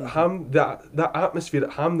 Like, that atmosphere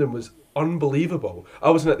at Hampden was unbelievable. I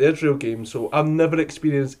wasn't at the Israel game, so I've never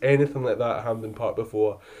experienced anything like that at Hampden Park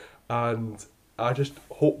before, and I just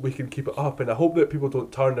hope we can keep it up, and I hope that people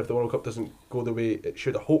don't turn if the World Cup doesn't go the way it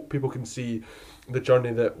should. I hope people can see the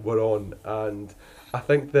journey that we're on, and I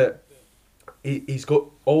think that he's got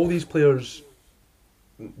all these players.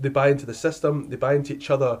 They buy into the system, they buy into each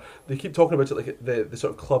other. They keep talking about it like the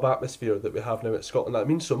sort of club atmosphere that we have now at Scotland. That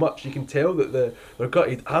means so much. You can tell that they're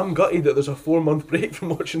gutted. I'm gutted that there's a 4-month break from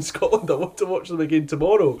watching Scotland. I want to watch them again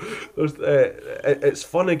tomorrow. It's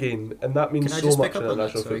fun again, and that means so much in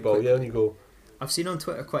international football. Quick. Yeah, there you go. I've seen on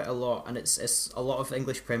Twitter quite a lot, and it's a lot of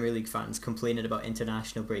English Premier League fans complaining about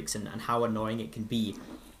international breaks and how annoying it can be.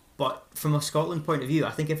 But from a Scotland point of view,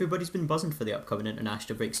 I think everybody's been buzzing for the upcoming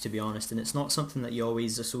international breaks, to be honest, and it's not something that you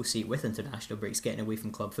always associate with international breaks, getting away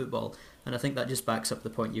from club football. And I think that just backs up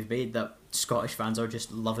the point you've made, that Scottish fans are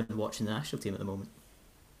just loving watching the national team at the moment.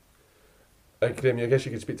 Graeme, I guess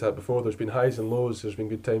you could speak to that before. There's been highs and lows, there's been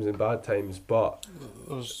good times and bad times, but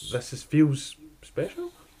feels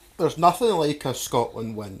special. There's nothing like a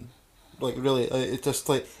Scotland win. Like, really, it's just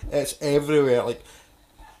like, it's everywhere. Like,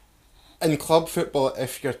 in club football,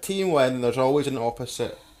 if your team win, there's always an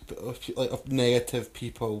opposite, like, of negative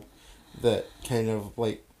people that kind of,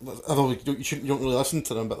 like, I don't know, you don't really listen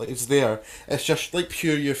to them, but, like, it's there. It's just, like,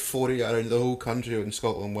 pure euphoria around the whole country when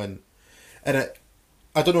Scotland win. And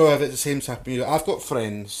I don't know if it's the same type of music. I've got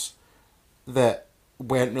friends that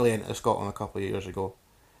weren't really into Scotland a couple of years ago,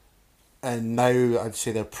 and now I'd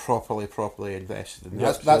say they're properly invested. And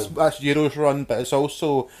that's Euros run, but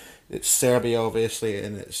it's Serbia obviously,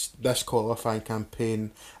 and it's this qualifying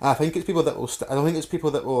campaign. And I think it's people that will. I don't think it's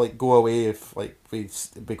people that will like go away if like we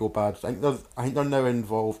go bad. I think they're now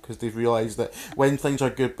involved because they've realised that when things are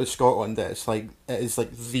good with Scotland, it is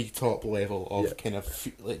like the top level of kind of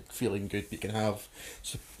feeling good you can have,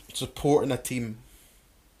 supporting a team.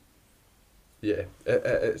 Yeah,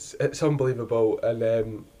 it's unbelievable,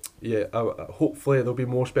 and hopefully there'll be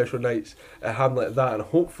more special nights at Hamlet like that, and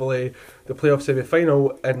hopefully the playoff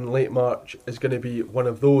semi-final in late March is going to be one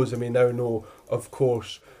of those, and we now know, of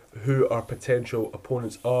course, who our potential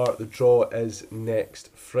opponents are. The draw is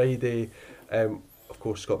next Friday. Of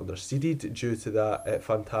course, Scotland are seeded due to that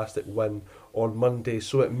fantastic win on Monday,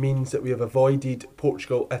 so it means that we have avoided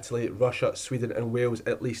Portugal, Italy, Russia, Sweden and Wales,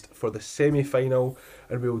 at least for the semi-final,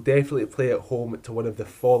 and we will definitely play at home to one of the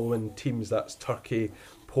following teams. That's Turkey,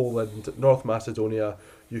 Poland, North Macedonia,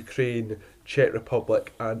 Ukraine, Czech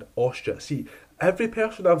Republic and Austria. See, every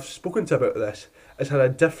person I've spoken to about this has had a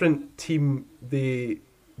different team they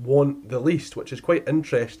want the least, which is quite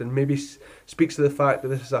interesting. Maybe speaks to the fact that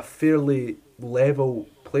this is a fairly level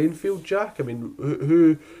playing field, Jack. I mean,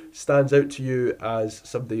 who stands out to you as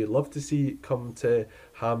somebody you'd love to see come to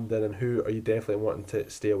Hampden, and who are you definitely wanting to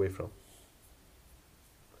stay away from?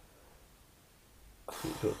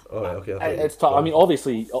 Okay. It's tough. I mean,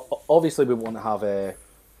 obviously, we want to have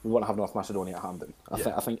North Macedonia at Hampden. I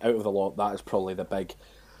think out of the lot, that is probably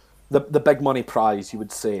the big money prize, you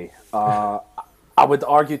would say. I would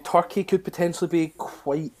argue Turkey could potentially be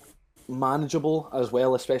quite manageable as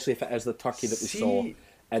well, especially if it is the Turkey that we saw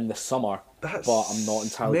in the summer. But I'm not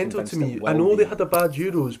entirely convinced. To me, I know they had a bad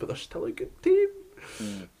Euros, but they're still a good team.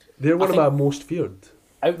 They're one of my most feared.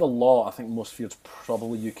 Out of the lot, I think most feared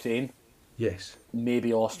probably Ukraine. Yes.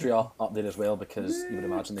 Maybe Austria up there as well, because you would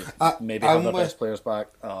imagine they maybe have their best players back.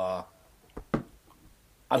 I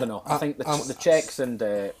don't know. I think the Czechs and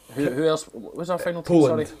who else was our final team?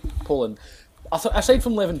 Poland. Sorry, Poland. Aside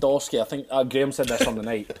from Lewandowski, I think Graeme said this on the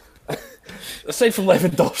night. Aside from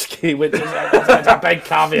Lewandowski, which is a big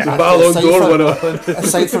caveat. The Ballon d'Or winner.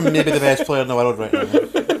 Aside from maybe the best player in the world right now.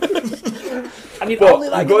 I mean,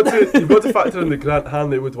 you've got to factor in the Grant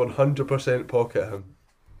Hanley would 100% pocket him.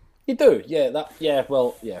 You do,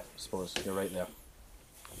 I suppose you're right there.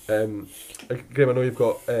 Graeme, I know you've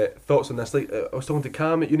got thoughts on this. Like, I was talking to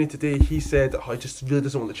Cam at uni today. He said, he just really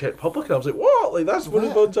doesn't want the Czech Republic, and I was like, what? Like, that's one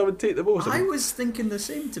of the ones I would take the most. I was thinking the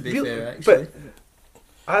same, to be fair, actually.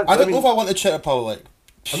 But I don't know if I want the Czech Republic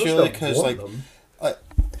purely because, like,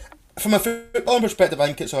 from a footballing perspective, I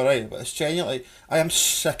think it's alright, but it's genuinely, I am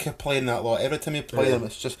sick of playing that lot. Every time you play them,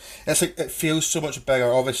 it's like, it feels so much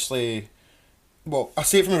bigger. Obviously, well, I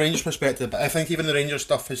say it from a Rangers perspective, but I think even the Rangers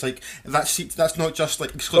stuff is like, that's not just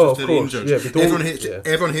like exclusive to the Rangers. Yeah,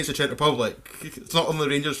 everyone hates the Czech Republic. It's not only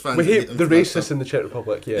Rangers fans. We hate the racists in the Czech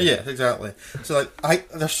Republic. Yeah, exactly. So like,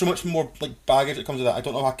 there's so much more like baggage that comes with that. I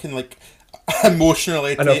don't know if I can like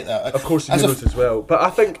emotionally take that. Of course, the Euros as well. But I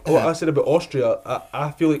think what I said about Austria, I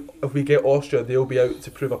feel like if we get Austria, they'll be out to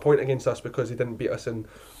prove a point against us because they didn't beat us in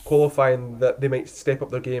qualifying. That they might step up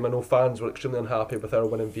their game. I know fans were extremely unhappy with our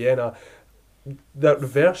win in Vienna. The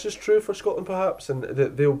reverse is true for Scotland, perhaps, and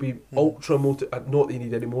they'll be ultra motivated. Not that you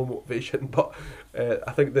need any more motivation, but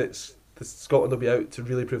I think that Scotland will be out to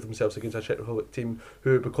really prove themselves against a Czech Republic team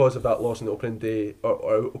who, because of that loss in the opening day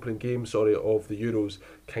or opening game, of the Euros,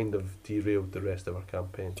 kind of derailed the rest of our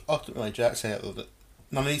campaign. Ultimately, Jack said it though, that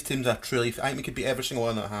none of these teams are truly. I think we could beat every single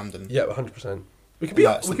one at Hampden. Yeah, 100%. We could beat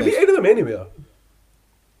any of them anywhere.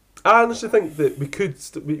 I honestly think that we could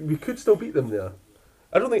still beat them there.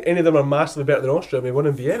 I don't think any of them are massively better than Austria. We won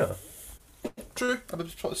in Vienna. True, I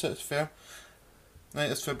would probably say it's fair. Right,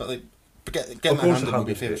 that's fair, but like, getting the Hampden would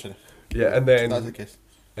be fair. Yeah, and then that's the case.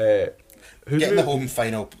 Getting in the home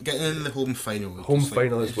final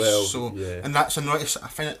as well. And that's a notice. I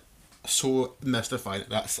find it so mystified that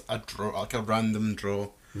that's a draw, like a random draw.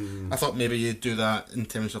 I thought maybe you'd do that in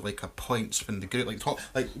terms of like a points when the group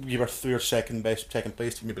like you were through your second place,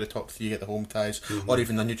 maybe the top three get the home ties, or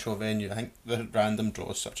even a neutral venue. I think the random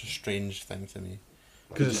draw is such a strange thing to me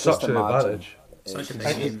because it's such an advantage. Such a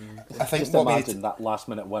big game. I think just imagine that last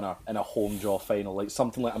minute winner in a home draw final, like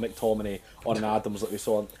something like a McTominay or an Adams that we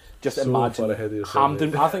saw. Just So imagine far ahead of yourself,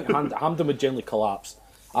 Hampden. I think Hampden would generally collapse.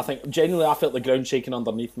 I think genuinely I felt the ground shaking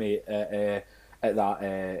underneath me at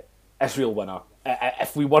that Israel winner.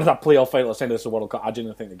 If we won that playoff final at send us the World Cup, I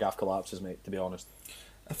genuinely think the gaff collapses, mate. To be honest,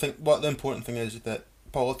 I think what the important thing is that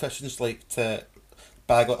politicians like to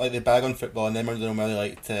bag on football, and then they don't really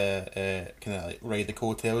like to kind of like ride the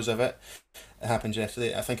coattails of it. It happened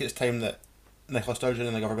yesterday. I think it's time that Nicola Sturgeon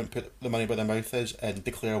and the government put the money where their mouth is and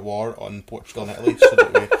declare war on Portugal and Italy, so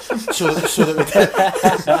that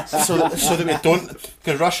we don't,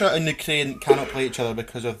 because Russia and Ukraine cannot play each other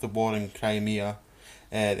because of the war in Crimea,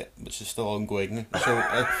 which is still ongoing. So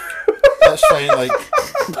that's fine. Like,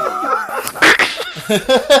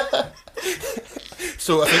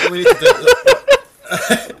 so I think what we need to do. I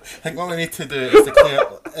think what we need to do is declare.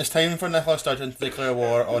 It's time for Nicola Sturgeon to declare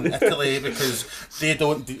war on Italy because they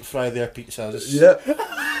don't deep fry their pizzas. Yep.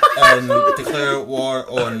 And declare war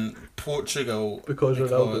on Portugal Because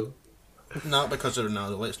Ronaldo. Not because of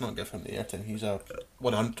Ronaldo. Let's not give him the airtime. He's a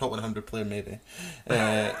top 100 player, maybe.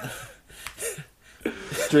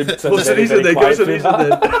 What's the reason then? What's the reason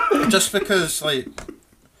then? Just because, like,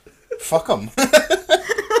 fuck them.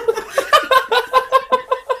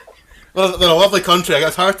 Well, they're a lovely country.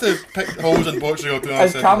 It's hard to pick holes in Portugal. To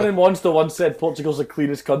as Cameron Monster once said, Portugal's the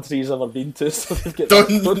cleanest country he's ever been to. So they've got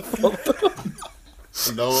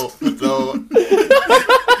No.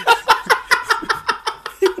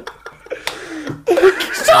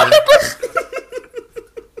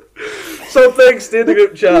 Something stay in the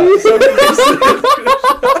group chat.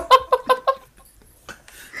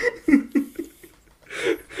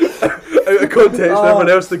 Out of context, everyone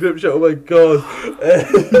else in the group chat. Oh my god.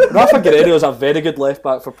 Rafa Guerrero's a very good left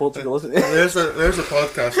back for Portugal, isn't he? There's a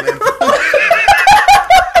podcast name.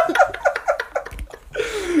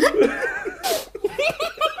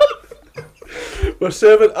 We're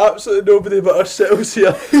serving absolutely nobody but ourselves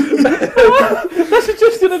here. This is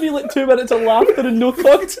just going to be like 2 minutes of laughter and no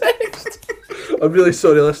context. I'm really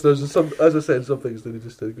sorry, listeners. As I said, some things that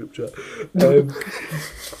just in the group chat.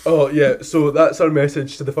 Oh yeah, so that's our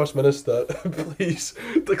message to the First Minister. Please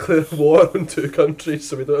declare war on 2 countries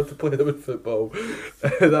so we don't have to play them in football.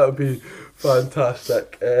 That would be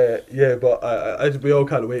fantastic. Yeah, but we all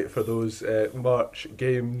can't wait for those March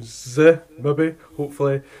games, maybe,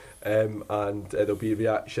 hopefully. And there'll be a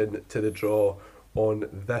reaction to the draw on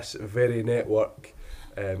this very network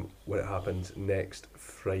when it happens next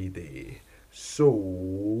Friday.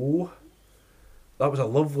 So that was a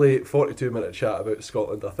lovely 42-minute chat about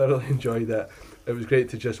Scotland. I thoroughly enjoyed it. It was great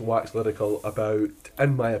to just wax lyrical about,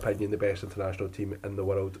 in my opinion, the best international team in the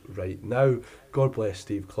world right now. God bless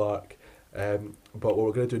Steve Clarke. But what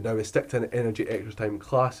we're going to do now is stick to an Energy Extra Time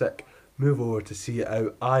Classic, move over to see it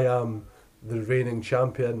out. I am the reigning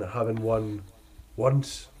champion, having won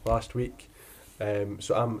once last week.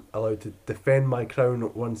 So I'm allowed to defend my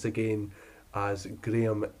crown once again as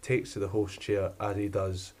Graeme takes to the host chair, as he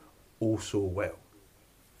does oh so well.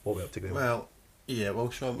 What we up to, Graeme? Well,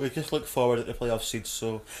 Seán, we just look forward at the playoff seeds,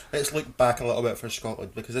 so let's look back a little bit for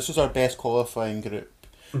Scotland, because this was our best qualifying group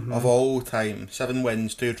of all time. 7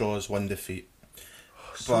 wins, 2 draws, 1 defeat.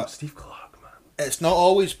 But Steve Clarke, man. It's not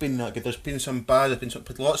always been that good. There's been some bad, there's been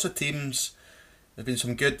lots of teams. There's been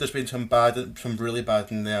some good, there's been some bad, some really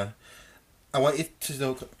bad in there. I want you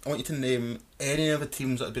to name any of the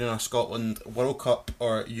teams that have been in a Scotland World Cup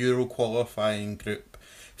or Euro qualifying group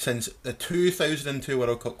since the 2002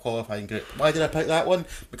 World Cup qualifying group. Why did I pick that one?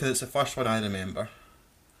 Because it's the first one I remember.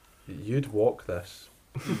 You'd walk this.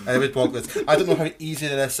 I would walk this. I don't know how easy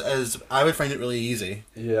this is. I would find it really easy.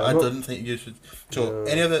 Yeah, I don't think you should. So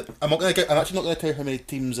any of the, I'm actually not going to tell you how many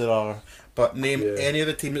teams there are, but name any of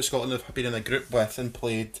the teams that Scotland have been in a group with and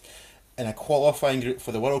played in a qualifying group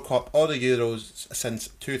for the World Cup or the Euros since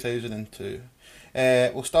 2002.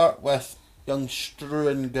 We'll start with young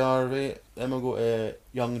Struan Garvey, then we'll go to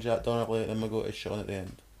young Jack Donnelly, then we'll go to Seán at the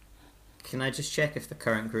end. Can I just check if the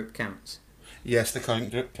current group counts? Yes, the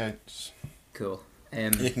current group counts. Cool.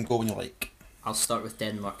 You can go when you like. I'll start with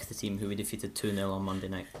Denmark, the team who we defeated 2-0 on Monday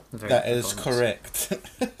night. That is correct.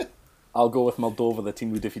 I'll go with Moldova, the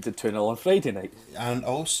team we defeated 2-0 on Friday night. And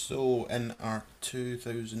also in our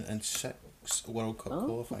 2006 World Cup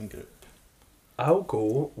qualifying group. I'll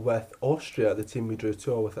go with Austria, the team we drew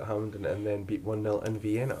 2-0 with at Hampden and then beat 1-0 in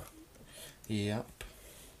Vienna. Yep.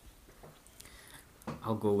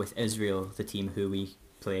 I'll go with Israel, the team who we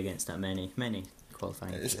play against at many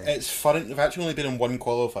qualifying. It's funny. They've actually only been in one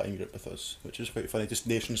qualifying group with us, which is quite funny. Just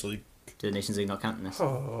Nations League. Do the Nations League not count in this?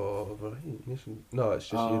 Oh, right. No, it's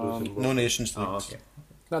just Euros and No Nations League. Oh, okay. Can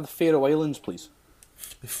I have the Faroe Islands, please?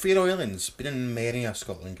 The Faroe Islands been in many a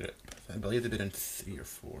Scotland group. I believe they've been in 3 or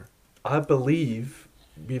 4. I believe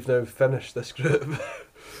we've now finished this group.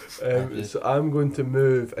 So I'm going to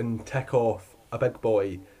move and tick off a big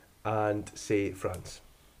boy and say France.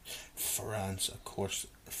 France, of course,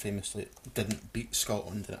 famously didn't beat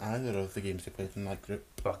Scotland in either of the games they played in that group.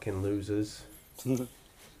 Fucking losers.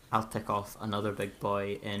 I'll tick off another big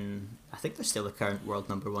boy in. I think they're still the current world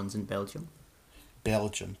 #1s in Belgium.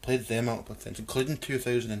 Belgium played them out with things, including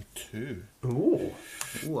 2002. Ooh.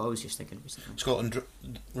 Oh, I was just thinking recently. Scotland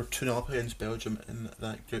were 2-0 up against Belgium in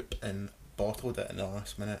that group and bottled it in the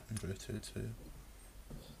last minute and drew 2-2.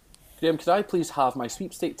 Graeme, could I please have my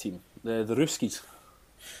sweepstake team, the Ruskies?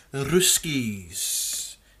 The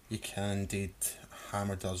Ruskies. You can indeed.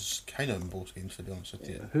 Hammered us kind of in both games, to be honest with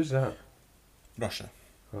you. Who's that? Russia.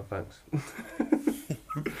 Oh, thanks.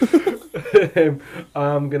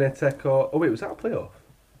 I'm going to tick off... Oh, wait, was that a playoff?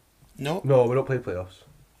 No. No, we don't play playoffs.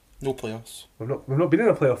 No playoffs. We've not been in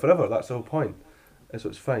a playoff forever, that's the whole point. So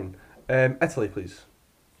it's fine. Italy, please.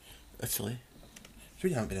 Italy. So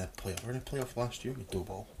we haven't been in a playoff. We were in a playoff last year, we dough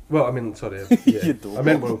ball. Well, I mean, sorry. You Yeah. don't. I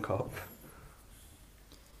meant World Cup.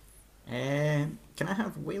 Can I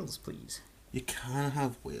have Wales, please? You can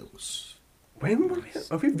have Wales. When were we...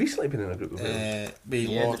 Have we recently been in a group with Wales? We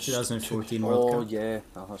Yeah, lost. the 2014 World Oh, Cup. yeah.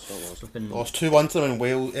 That's what it was. Flipping- Lost 2-1 to them in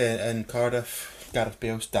Wales, in Cardiff. Gareth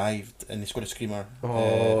Bale's dived and he scored a screamer.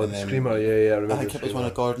 Oh, and the then screamer, yeah, I remember. I think the it was one screamer.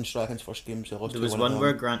 of Gordon Strachan's first games. They lost There was 2-1 one at where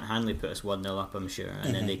home. Grant Hanley put us 1-0 up, I'm sure,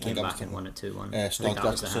 and then they came I think back that and was won it 2-1.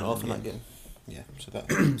 Snodgrass the got sent off in that Hanley game. Yeah, so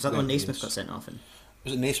that. Is that the one that Naismith is- got sent off in?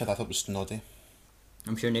 Was it Naismith? I thought it was Snoddy.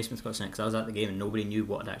 I'm sure Naismith got sent because I was at the game and nobody knew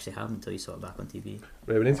what had actually happened until you saw it back on TV.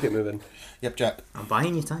 Right, we need to get moving. Yep, Jack. I'm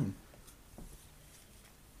buying you time.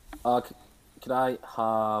 Could I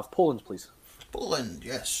have Poland, please? Poland,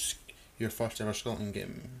 yes. Your first ever Scotland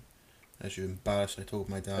game. As you embarrassingly told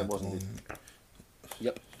my dad. It wasn't on-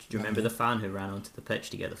 Yep. Do you remember the fan who ran onto the pitch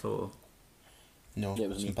to get the photo? No, Yeah, it it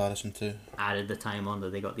was was me. embarrassing too. Added the time on that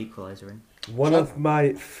they got the equaliser in. One of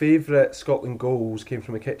my favourite Scotland goals came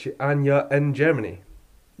from Akechi Anya in Germany.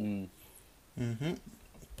 Mm.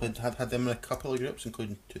 Had them in a couple of groups,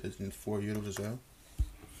 including 2004 Euros as well.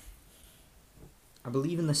 I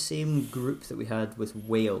believe in the same group that we had with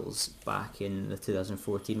Wales back in the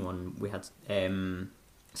 2014 one, we had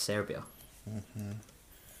Serbia.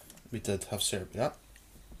 We did have Serbia.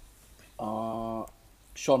 Sean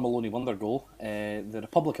Maloney wonder goal. The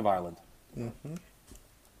Republic of Ireland.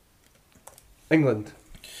 England.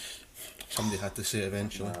 Somebody had to say it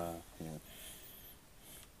eventually. Yeah.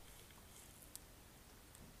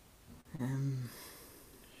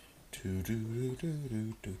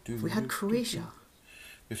 We had Croatia.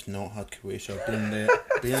 We've not had Croatia. Been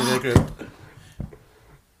in the group.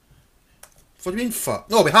 What do you mean fuck?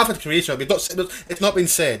 No, we have had Croatia. We've not. It's not been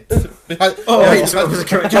said. We had, so it was a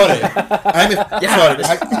Croatia. Sorry, I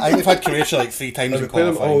think we've had Croatia like 3 times We in play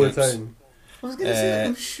them qualifying all the groups. time. I was going to say,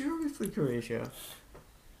 I'm sure we played Croatia.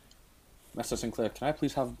 Mr. Sinclair, can I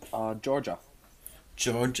please have Georgia?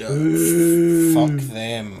 Georgia. Ooh. Fuck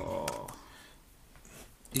them. Oh.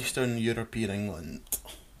 Eastern European England.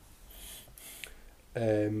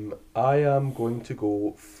 I am going to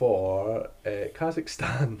go for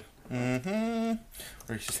Kazakhstan. We're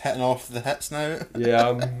just hitting off the hits now. Yeah,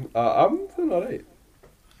 I'm feeling alright.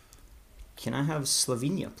 Can I have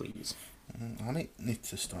Slovenia, please? I might need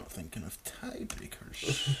to start thinking of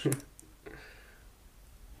tiebreakers.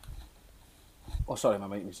 Oh, sorry, my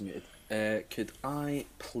mic was muted. Could I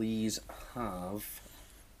please have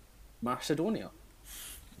Macedonia?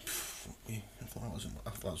 I thought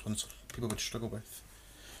that was one people would struggle with.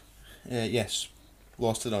 Yes,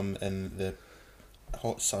 lost to them in the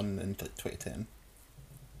hot sun in 2010.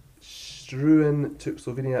 Struan took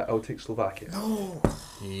Slovenia, I'll take Slovakia. No.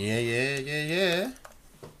 Yeah.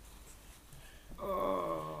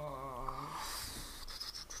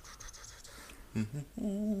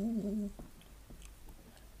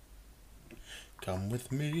 Come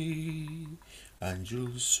with me, and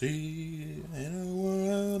you'll see in a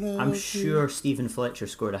world of I'm sure Stephen Fletcher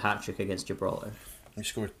scored a hat-trick against Gibraltar. He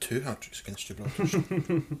scored 2 hat-tricks against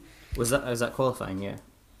Gibraltar. Was that qualifying? Yeah.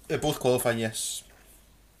 Both qualifying, yes.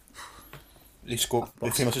 They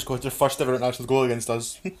famously scored their first ever international goal against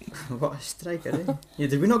us. What a striker, eh? Yeah,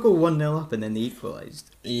 did we not go 1-0 up and then they equalised?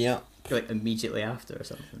 Yeah. Like immediately after or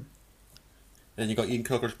something? Then you got Ian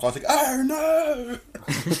Cooker's classic, "Oh no!"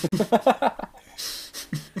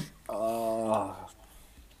 Uh,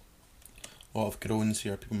 A lot of groans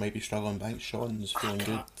here. People might be struggling, but I think Sean's feeling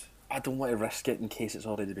good. I don't want to risk it in case it's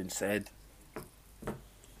already been said.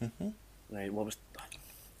 Mm-hmm. Right, what was...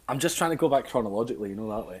 I'm just trying to go back chronologically, you know,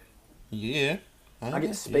 that way. Yeah. I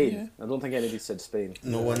get Spain. I don't think anybody said Spain.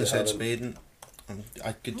 No one said Spain.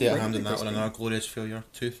 I could get a hand in that one. Another glorious failure.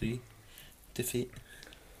 2-3. Defeat.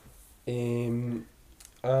 I'm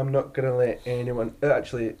not going to let anyone...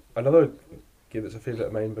 Actually, another game that's a favourite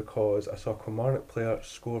of mine because I saw a Kilmarnock player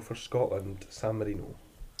score for Scotland, San Marino.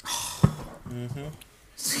 Mm-hmm.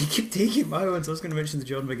 So you keep taking my ones. I was going to mention the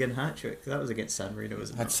John McGinn hat-trick. That was against San Marino,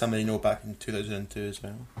 wasn't it? Had San Marino back in 2002 as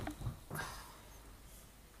well.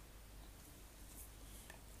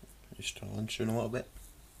 You're struggling, Seán, a little bit.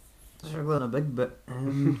 Struggling a big bit.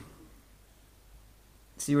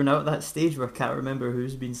 See, we're now at that stage where I can't remember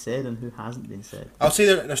who's been said and who hasn't been said. I'll say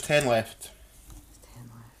there's 10 left. There's 10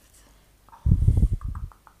 left.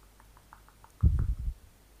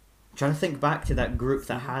 I'm trying to think back to that group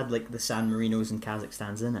that had like the San Marinos and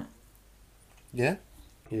Kazakhstans in it. Yeah?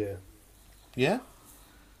 Yeah. Yeah?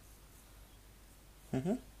 Mm-hmm.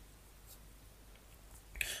 I'm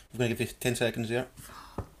going to give you 10 seconds there.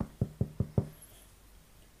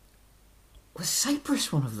 Was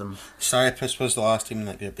Cyprus one of them? Cyprus was the last team in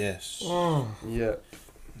that group, yes. Oh. Yeah.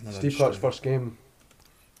 Another Steve Clark's story. first game.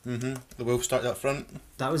 Mm-hmm. The Wolves started up front.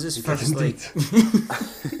 That was his He did first, indeed.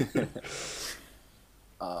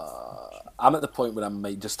 I'm at the point where I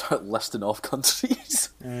might just start listing off countries.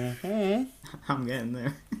 Mm-hmm. I'm getting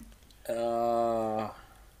there. Here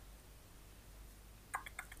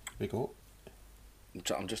We go.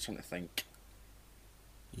 I'm just trying to think.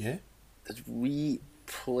 Yeah? Did we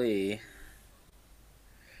play...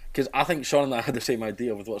 Because I think Sean and I had the same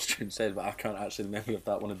idea with what Struan said, but I can't actually remember if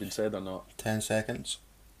that one had been said or not. 10 seconds.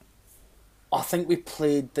 I think we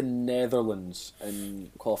played the Netherlands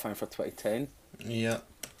in qualifying for 2010. Yeah.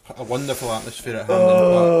 A wonderful atmosphere at Hampden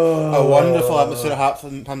Park. A wonderful atmosphere at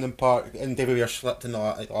Hampden Park. And David Weir slipped in the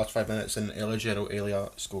last 5 minutes and Elia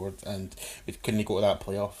scored and we couldn't go to that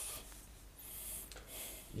playoff.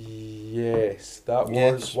 Yes, that was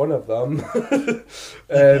Yes. one of them.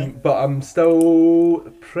 But I'm still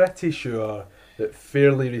pretty sure that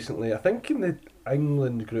fairly recently, I think in the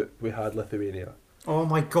England group, we had Lithuania. Oh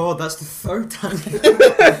my god, that's the third time.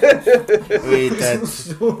 We did.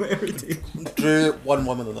 So irritating. Drew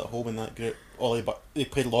 1-1 with them at home in that group. Ollie Burke, they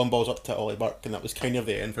played long balls up to Ollie Burke and that was kind of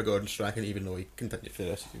the end for Gordon Strachan even though he continued for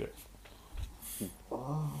the rest of the group.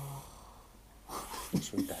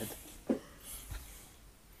 Which we did.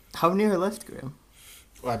 How many are left, Graeme?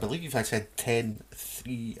 Well, I believe I said 10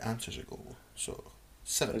 3 answers ago. So,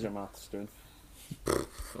 7. How's your maths doing? There's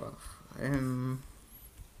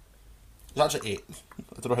actually 8. I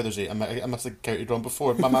don't know how there's 8. I must have counted wrong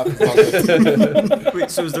before. My math is not good.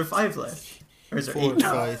 Wait, so is there 5 left? Or is there 4, 8?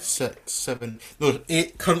 5, 6, 7. No, there's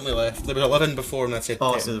 8 currently left. There was 11 before and I said 10.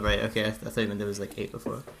 Oh, so right, okay. I thought you meant there was like 8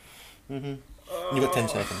 before. Mm-hmm. You got 10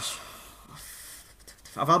 seconds.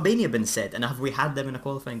 Have Albania been said, and have we had them in a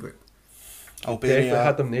qualifying group? Definitely Albania,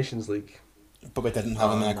 had them Nations League. but we didn't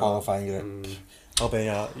have them in a no. qualifying group.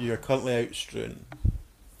 Albania, you are currently out, Struan.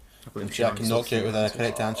 I blame Jack can Seán knock you out with a so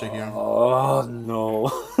correct answer here. Oh,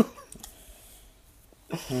 no.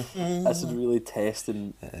 This is really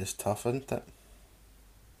testing. It is tough, isn't it?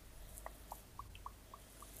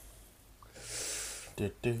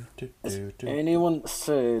 Has anyone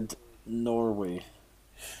said Norway?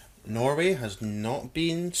 Norway has not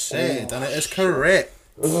been said, and it is correct.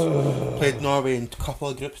 Played Norway in a couple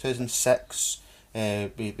of groups, 2006.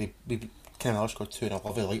 We kind of scored 2 in a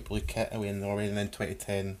lovely light blue kit away in Norway, and then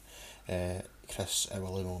 2010, Chris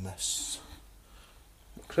Iwelumo missed.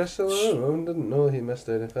 Chris Alone didn't know he missed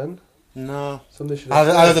anything. No. Somebody should I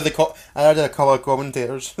have heard a couple of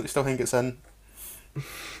commentators who still think it's in.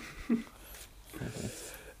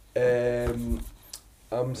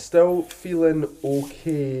 I'm still feeling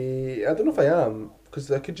okay. I don't know if I am,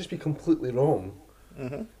 because I could just be completely wrong.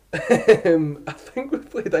 Mm-hmm. I think we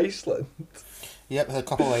played Iceland. Yep, we had a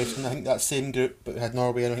couple of Iceland. I think that same group, but we had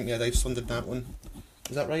Norway and I think we had Iceland in that one.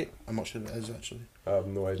 Is that right? I'm not sure if it is actually. I have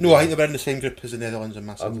no idea. No, I think they were in the same group as the Netherlands and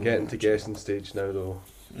Macedonia. I'm getting to guessing stage now, though.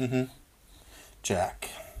 Mm-hmm. Jack.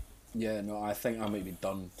 Yeah, no, I think I might be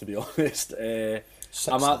done, to be honest. I'm 6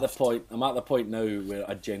 at the left. point. I'm at the point now where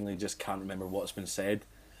I genuinely just can't remember what's been said,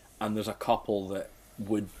 and there's a couple that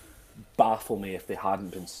would baffle me if they hadn't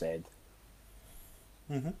been said.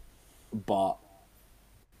 Mm-hmm. But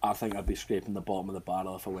I think I'd be scraping the bottom of the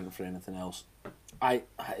barrel if I went for anything else. I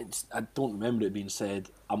don't remember it being said.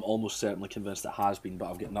 I'm almost certainly convinced it has been, but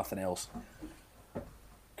I've got nothing else.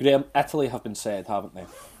 Graeme, Italy have been said, haven't they?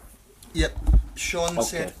 Yep. Seán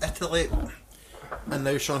said Italy, and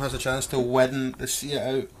now Seán has a chance to win the See It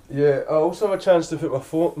Out. Yeah, I also have a chance to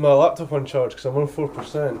put my laptop on charge because I'm on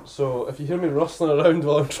 4%. So if you hear me rustling around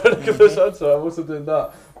while I'm trying to give this answer, I'm also doing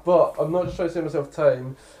that. But I'm not just trying to save myself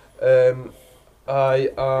time. I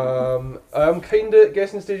am kind of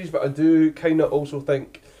guessing stages, but I do kind of also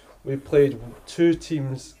think we played two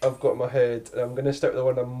teams I've got in my head, and I'm going to stick with the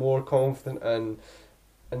one I'm more confident in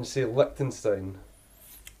and say Liechtenstein.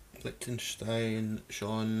 Liechtenstein,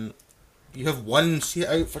 Seán. You have won See It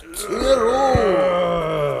Out for 2 in a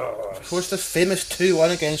row. Of course, the famous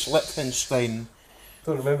 2-1 against Liechtenstein.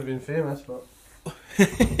 Don't remember being famous, but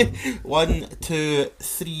 1, 2,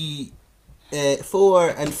 3, 4,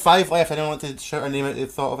 and 5 left. I don't want to shout her name out they've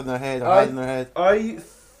thought of in their head or had in their head.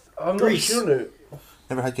 I'm Greece. not sure now.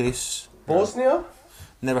 Never had Greece. Bosnia?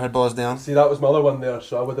 Never had Bosnia. See, that was my other one there,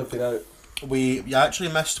 so I would have been out. You actually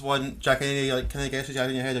missed one. Jack, any kind of guesses you had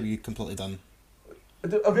in your head, or were you completely done?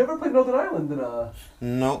 Have you ever played Northern Ireland in a...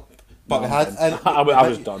 No. But No, we had... And I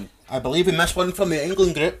was done. I believe we missed one from the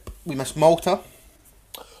England group. We missed Malta.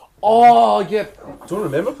 Oh, yeah. I don't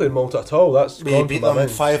remember playing Malta at all. That's We gone beat from my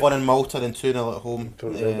them mind. 5-1 in Malta, then 2-0 at home.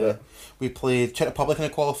 Don't remember that. We played Czech Republic in the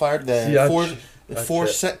qualifier, See, the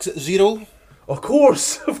 4-6-0. Of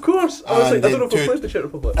course. I was And like, I don't know if we then played the Czech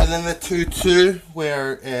Republic. And then the 2-2,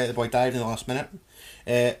 where the boy died in the last minute.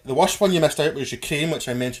 The worst one you missed out was Ukraine, which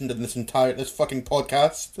I mentioned in this fucking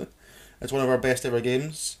podcast. It's one of our best ever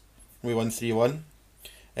games. We won 3-1.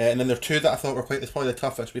 And then there are two that I thought were probably the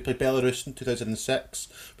toughest. We played Belarus in 2006.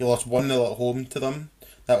 We lost 1-0 at home to them.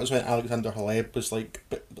 That was when Alexander Haleb was like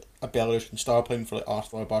a Belarusian star playing for like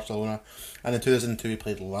Arsenal or Barcelona. And in 2002 we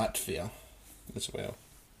played Latvia as well.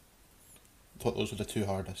 I thought those were the two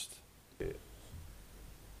hardest.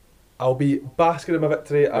 I'll be basking in my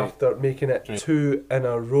victory after making it Right. 2 in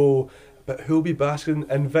a row. But who'll be basking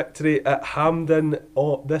in victory at Hampden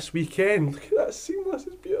this weekend? Look at that, seamless,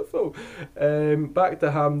 it's beautiful. Back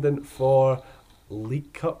to Hampden for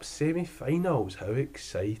League Cup semi-finals. How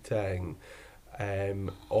exciting.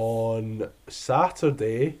 On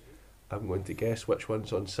Saturday, I'm going to guess which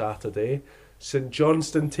one's on Saturday. St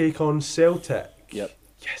Johnstone take on Celtic. Yep.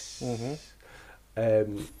 Yes.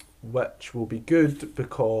 Mm-hmm. Which will be good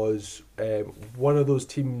because one of those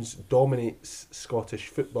teams dominates Scottish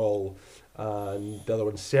football and the other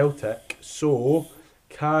one's Celtic. So,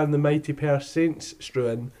 can the mighty pair Saints,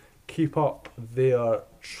 Struan, keep up their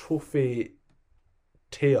trophy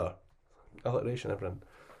tear? Alliteration, everyone.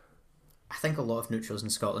 I think a lot of neutrals in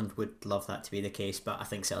Scotland would love that to be the case, but I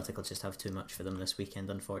think Celtic will just have too much for them this weekend,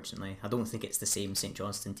 unfortunately. I don't think it's the same St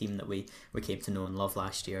Johnstone team that we came to know and love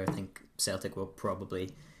last year. I think Celtic will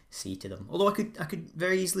probably see to them. Although I could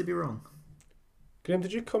very easily be wrong. Graeme,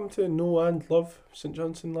 did you come to know and love St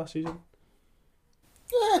Johnstone last season?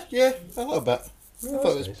 Yeah, a little bit. Yeah, I thought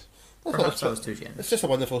that's it was. nice. Perhaps I was too generous. It's just a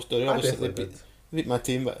wonderful story. I Obviously, definitely they did. beat my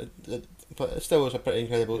team, but it still was a pretty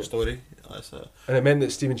incredible story. And it meant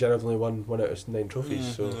that Steven Gerrard only won 1 out of 9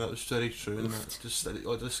 trophies. So that was very true, and that's just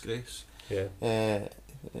a disgrace. yeah.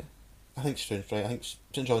 I think Struan's right. I think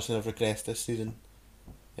St Johnstone have regressed this season.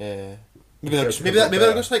 Maybe Yeah,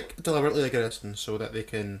 they're just like deliberately regressing so that they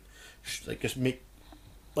can just make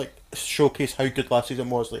showcase how good last season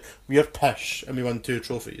was. Like, we're pish and we won 2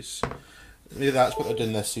 trophies. Maybe that's what they're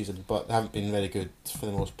doing this season, but they haven't been very good for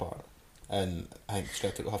the most part. And I think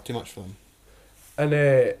Celtic will have too much for them.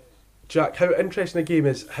 And Jack, how interesting a game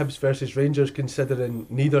is Hibs versus Rangers considering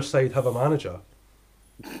neither side have a manager?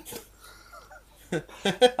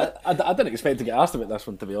 I didn't expect to get asked about this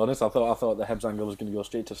one, to be honest. I thought the Hibs angle was going to go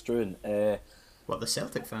straight to Struan. What, the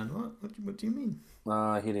Celtic fan? What do you mean?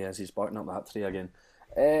 Here he is. He's barking up that tree again.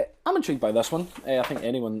 I'm intrigued by this one. I think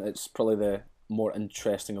it's probably the more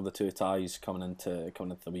interesting of the two ties coming into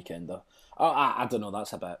the weekend. I don't know.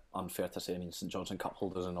 That's a bit unfair to say. I mean, St Johnstone Cup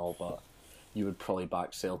holders and all, but you would probably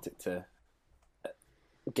back Celtic to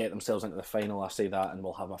get themselves into the final. I say that, and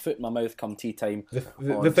we'll have my foot in my mouth come tea time. The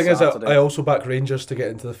on thing is that Saturday. I also back Rangers to get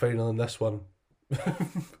into the final in this one.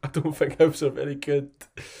 I don't think Hibs are very good.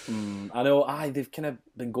 I know. They've kind of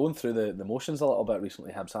been going through the motions a little bit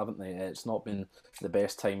recently, Hibs, haven't they? It's not been the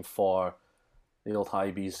best time for the old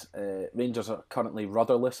Highbees. Rangers are currently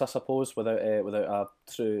rudderless, I suppose, without a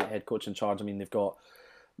true head coach in charge. I mean, they've got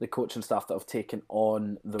the coaching staff that have taken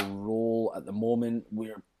on the role at the moment.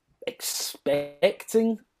 We're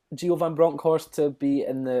expecting Gio van Bronckhorst to be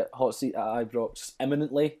in the hot seat at Ibrox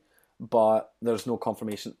imminently, but there's no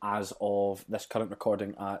confirmation as of this current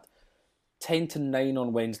recording at 10 to 9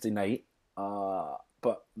 on Wednesday night,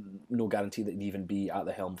 but no guarantee that he'd even be at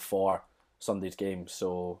the helm for Sunday's game.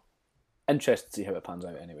 So interested to see how it pans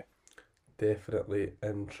out anyway. definitely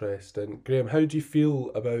interesting. Graeme, how do you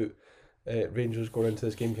feel about Rangers going into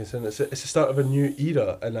this game, considering it's the start of a new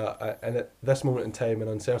era and at this moment in time an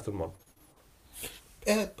uncertain one?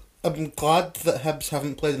 I'm glad that Hibs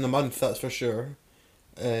haven't played in a month, that's for sure.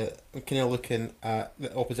 I'm kind of looking at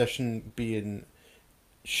the opposition being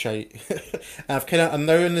shite. I'm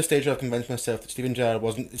now in the stage where I've convinced myself that Steven Gerrard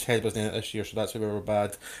his head wasn't in it this year, so that's why we were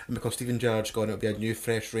bad. And because Steven Gerrard's gone, it'll be a new,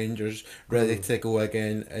 fresh Rangers ready to go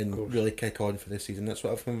again and really kick on for this season. That's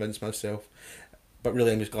what I've convinced myself. But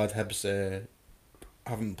really, I'm just glad Hibs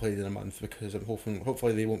haven't played in a month, because I'm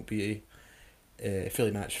hopefully they won't be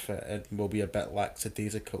fully match fit and will be a bit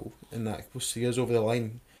lackadaisical, and that will see us over the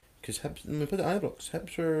line. Because Hibs, we put it at Ibrox,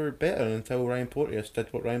 Hibs were better until Ryan Porteous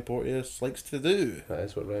did what Ryan Porteous likes to do. That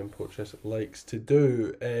is what Ryan Porteous likes to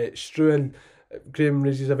do. Struan, Graeme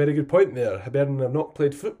raises a very good point there. Hibernian have not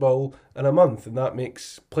played football in a month, and that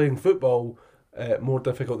makes playing football more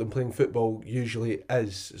difficult than playing football usually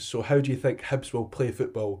is. So how do you think Hibs will play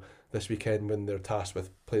football this weekend when they're tasked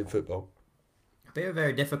with playing football? It'll be a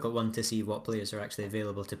very difficult one to see what players are actually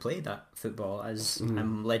available to play that football, as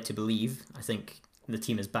I'm led to believe. I think the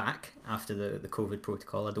team is back after the COVID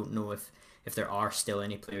protocol. I don't know if there are still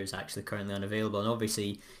any players actually currently unavailable, and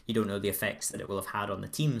obviously you don't know the effects that it will have had on the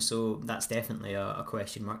team, so that's definitely a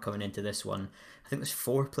question mark coming into this one. I think there's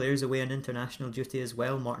 4 players away on international duty as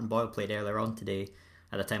well. Martin Boyle played earlier on today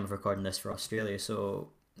at the time of recording this for Australia, so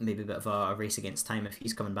maybe a bit of a race against time if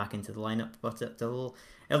he's coming back into the lineup, but it'll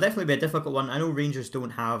definitely be a difficult one. I know Rangers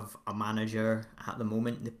don't have a manager at the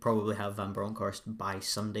moment. They probably have Van Bronckhorst by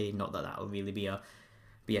Sunday. Not that that'll really be a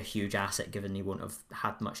huge asset, given he won't have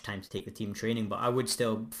had much time to take the team training, but I would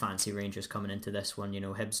still fancy Rangers coming into this one. You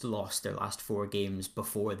know, Hibs lost their last 4 games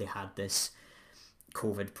before they had this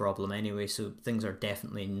COVID problem anyway, so things are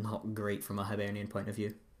definitely not great from a Hibernian point of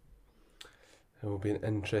view. It will be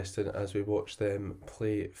interesting as we watch them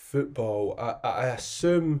play football. I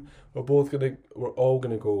assume we're all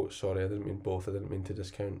gonna go. Sorry, I didn't mean both. I didn't mean to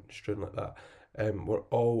discount Struan like that. We're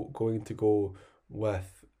all going to go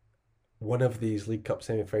with one of these League Cup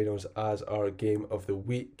semi-finals as our game of the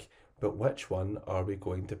week. But which one are we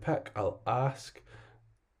going to pick? I'll ask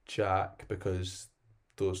Jack, because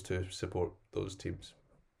those two support those teams.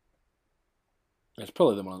 It's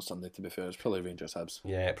probably the one on Sunday, to be fair. It's probably Rangers Hibs.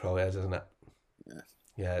 Yeah, it probably is, isn't it?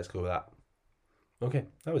 Yeah, let's go with that. Okay,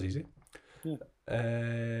 that was easy. Yeah.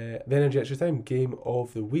 The Energy Extra Time game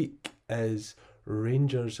of the week is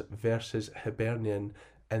Rangers versus Hibernian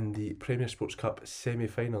in the Premier Sports Cup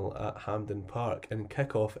semi-final at Hampden Park, and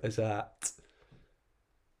kickoff is at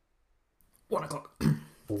 1 o'clock.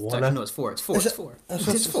 No, it's 4. It's 4. It's 4.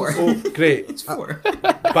 It's 4. Oh, great. It's 4.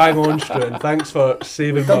 Bang on, Struan. Thanks for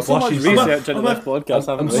saving my blushes. Research into this podcast,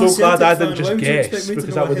 haven't I'm we? so glad I didn't just guess,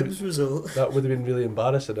 because that would have been really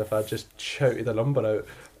embarrassing if I just shouted a number out.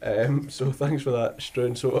 So thanks for that,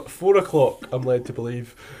 Struan. So at 4 o'clock, I'm led to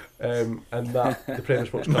believe, and that the Premier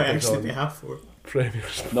Sports Cup is on. Might actually be half 4. Premier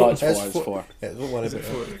Sports. No, it's 4. Yeah, don't worry about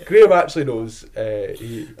it. Graeme actually knows.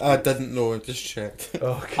 I didn't know, I just checked.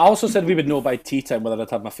 Okay. I also said we would know by tea time whether I'd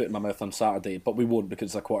had my foot in my mouth on Saturday, but we won't,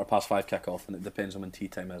 because it's a 5:15 kick-off, and it depends on when tea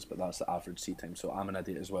time is, but that's the average tea time, so I'm an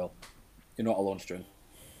idiot as well. You're not alone, Struan.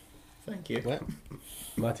 Thank you. What?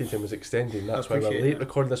 My tea time was extending. That's why we're appreciate late that.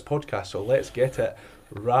 recording this podcast, so let's get it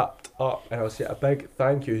wrapped up. And I'll say a big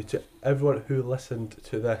thank you to everyone who listened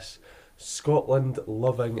to this Scotland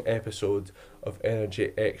loving episode of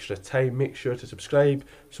Energy Extra Time. Make sure to subscribe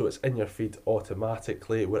so it's in your feed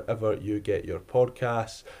automatically wherever you get your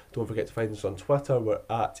podcasts. Don't forget to find us on Twitter. We're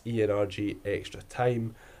at ENRG Extra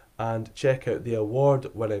Time, and check out the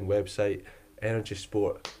award winning website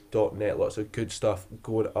energysport.net. Lots of good stuff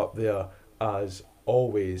going up there as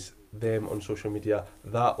always. Them on social media,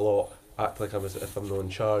 that lot act like I'm as if I'm not in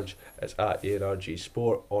charge. It's at ENRG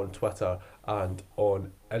Sport on Twitter and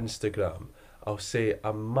on Instagram. I'll say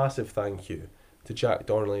a massive thank you to Jack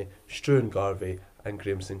Donnelly, Struan Garvey and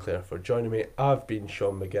Graeme Sinclair for joining me. I've been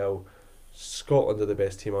Sean McGill. Scotland are the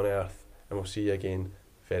best team on earth, and we'll see you again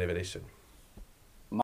very, very soon.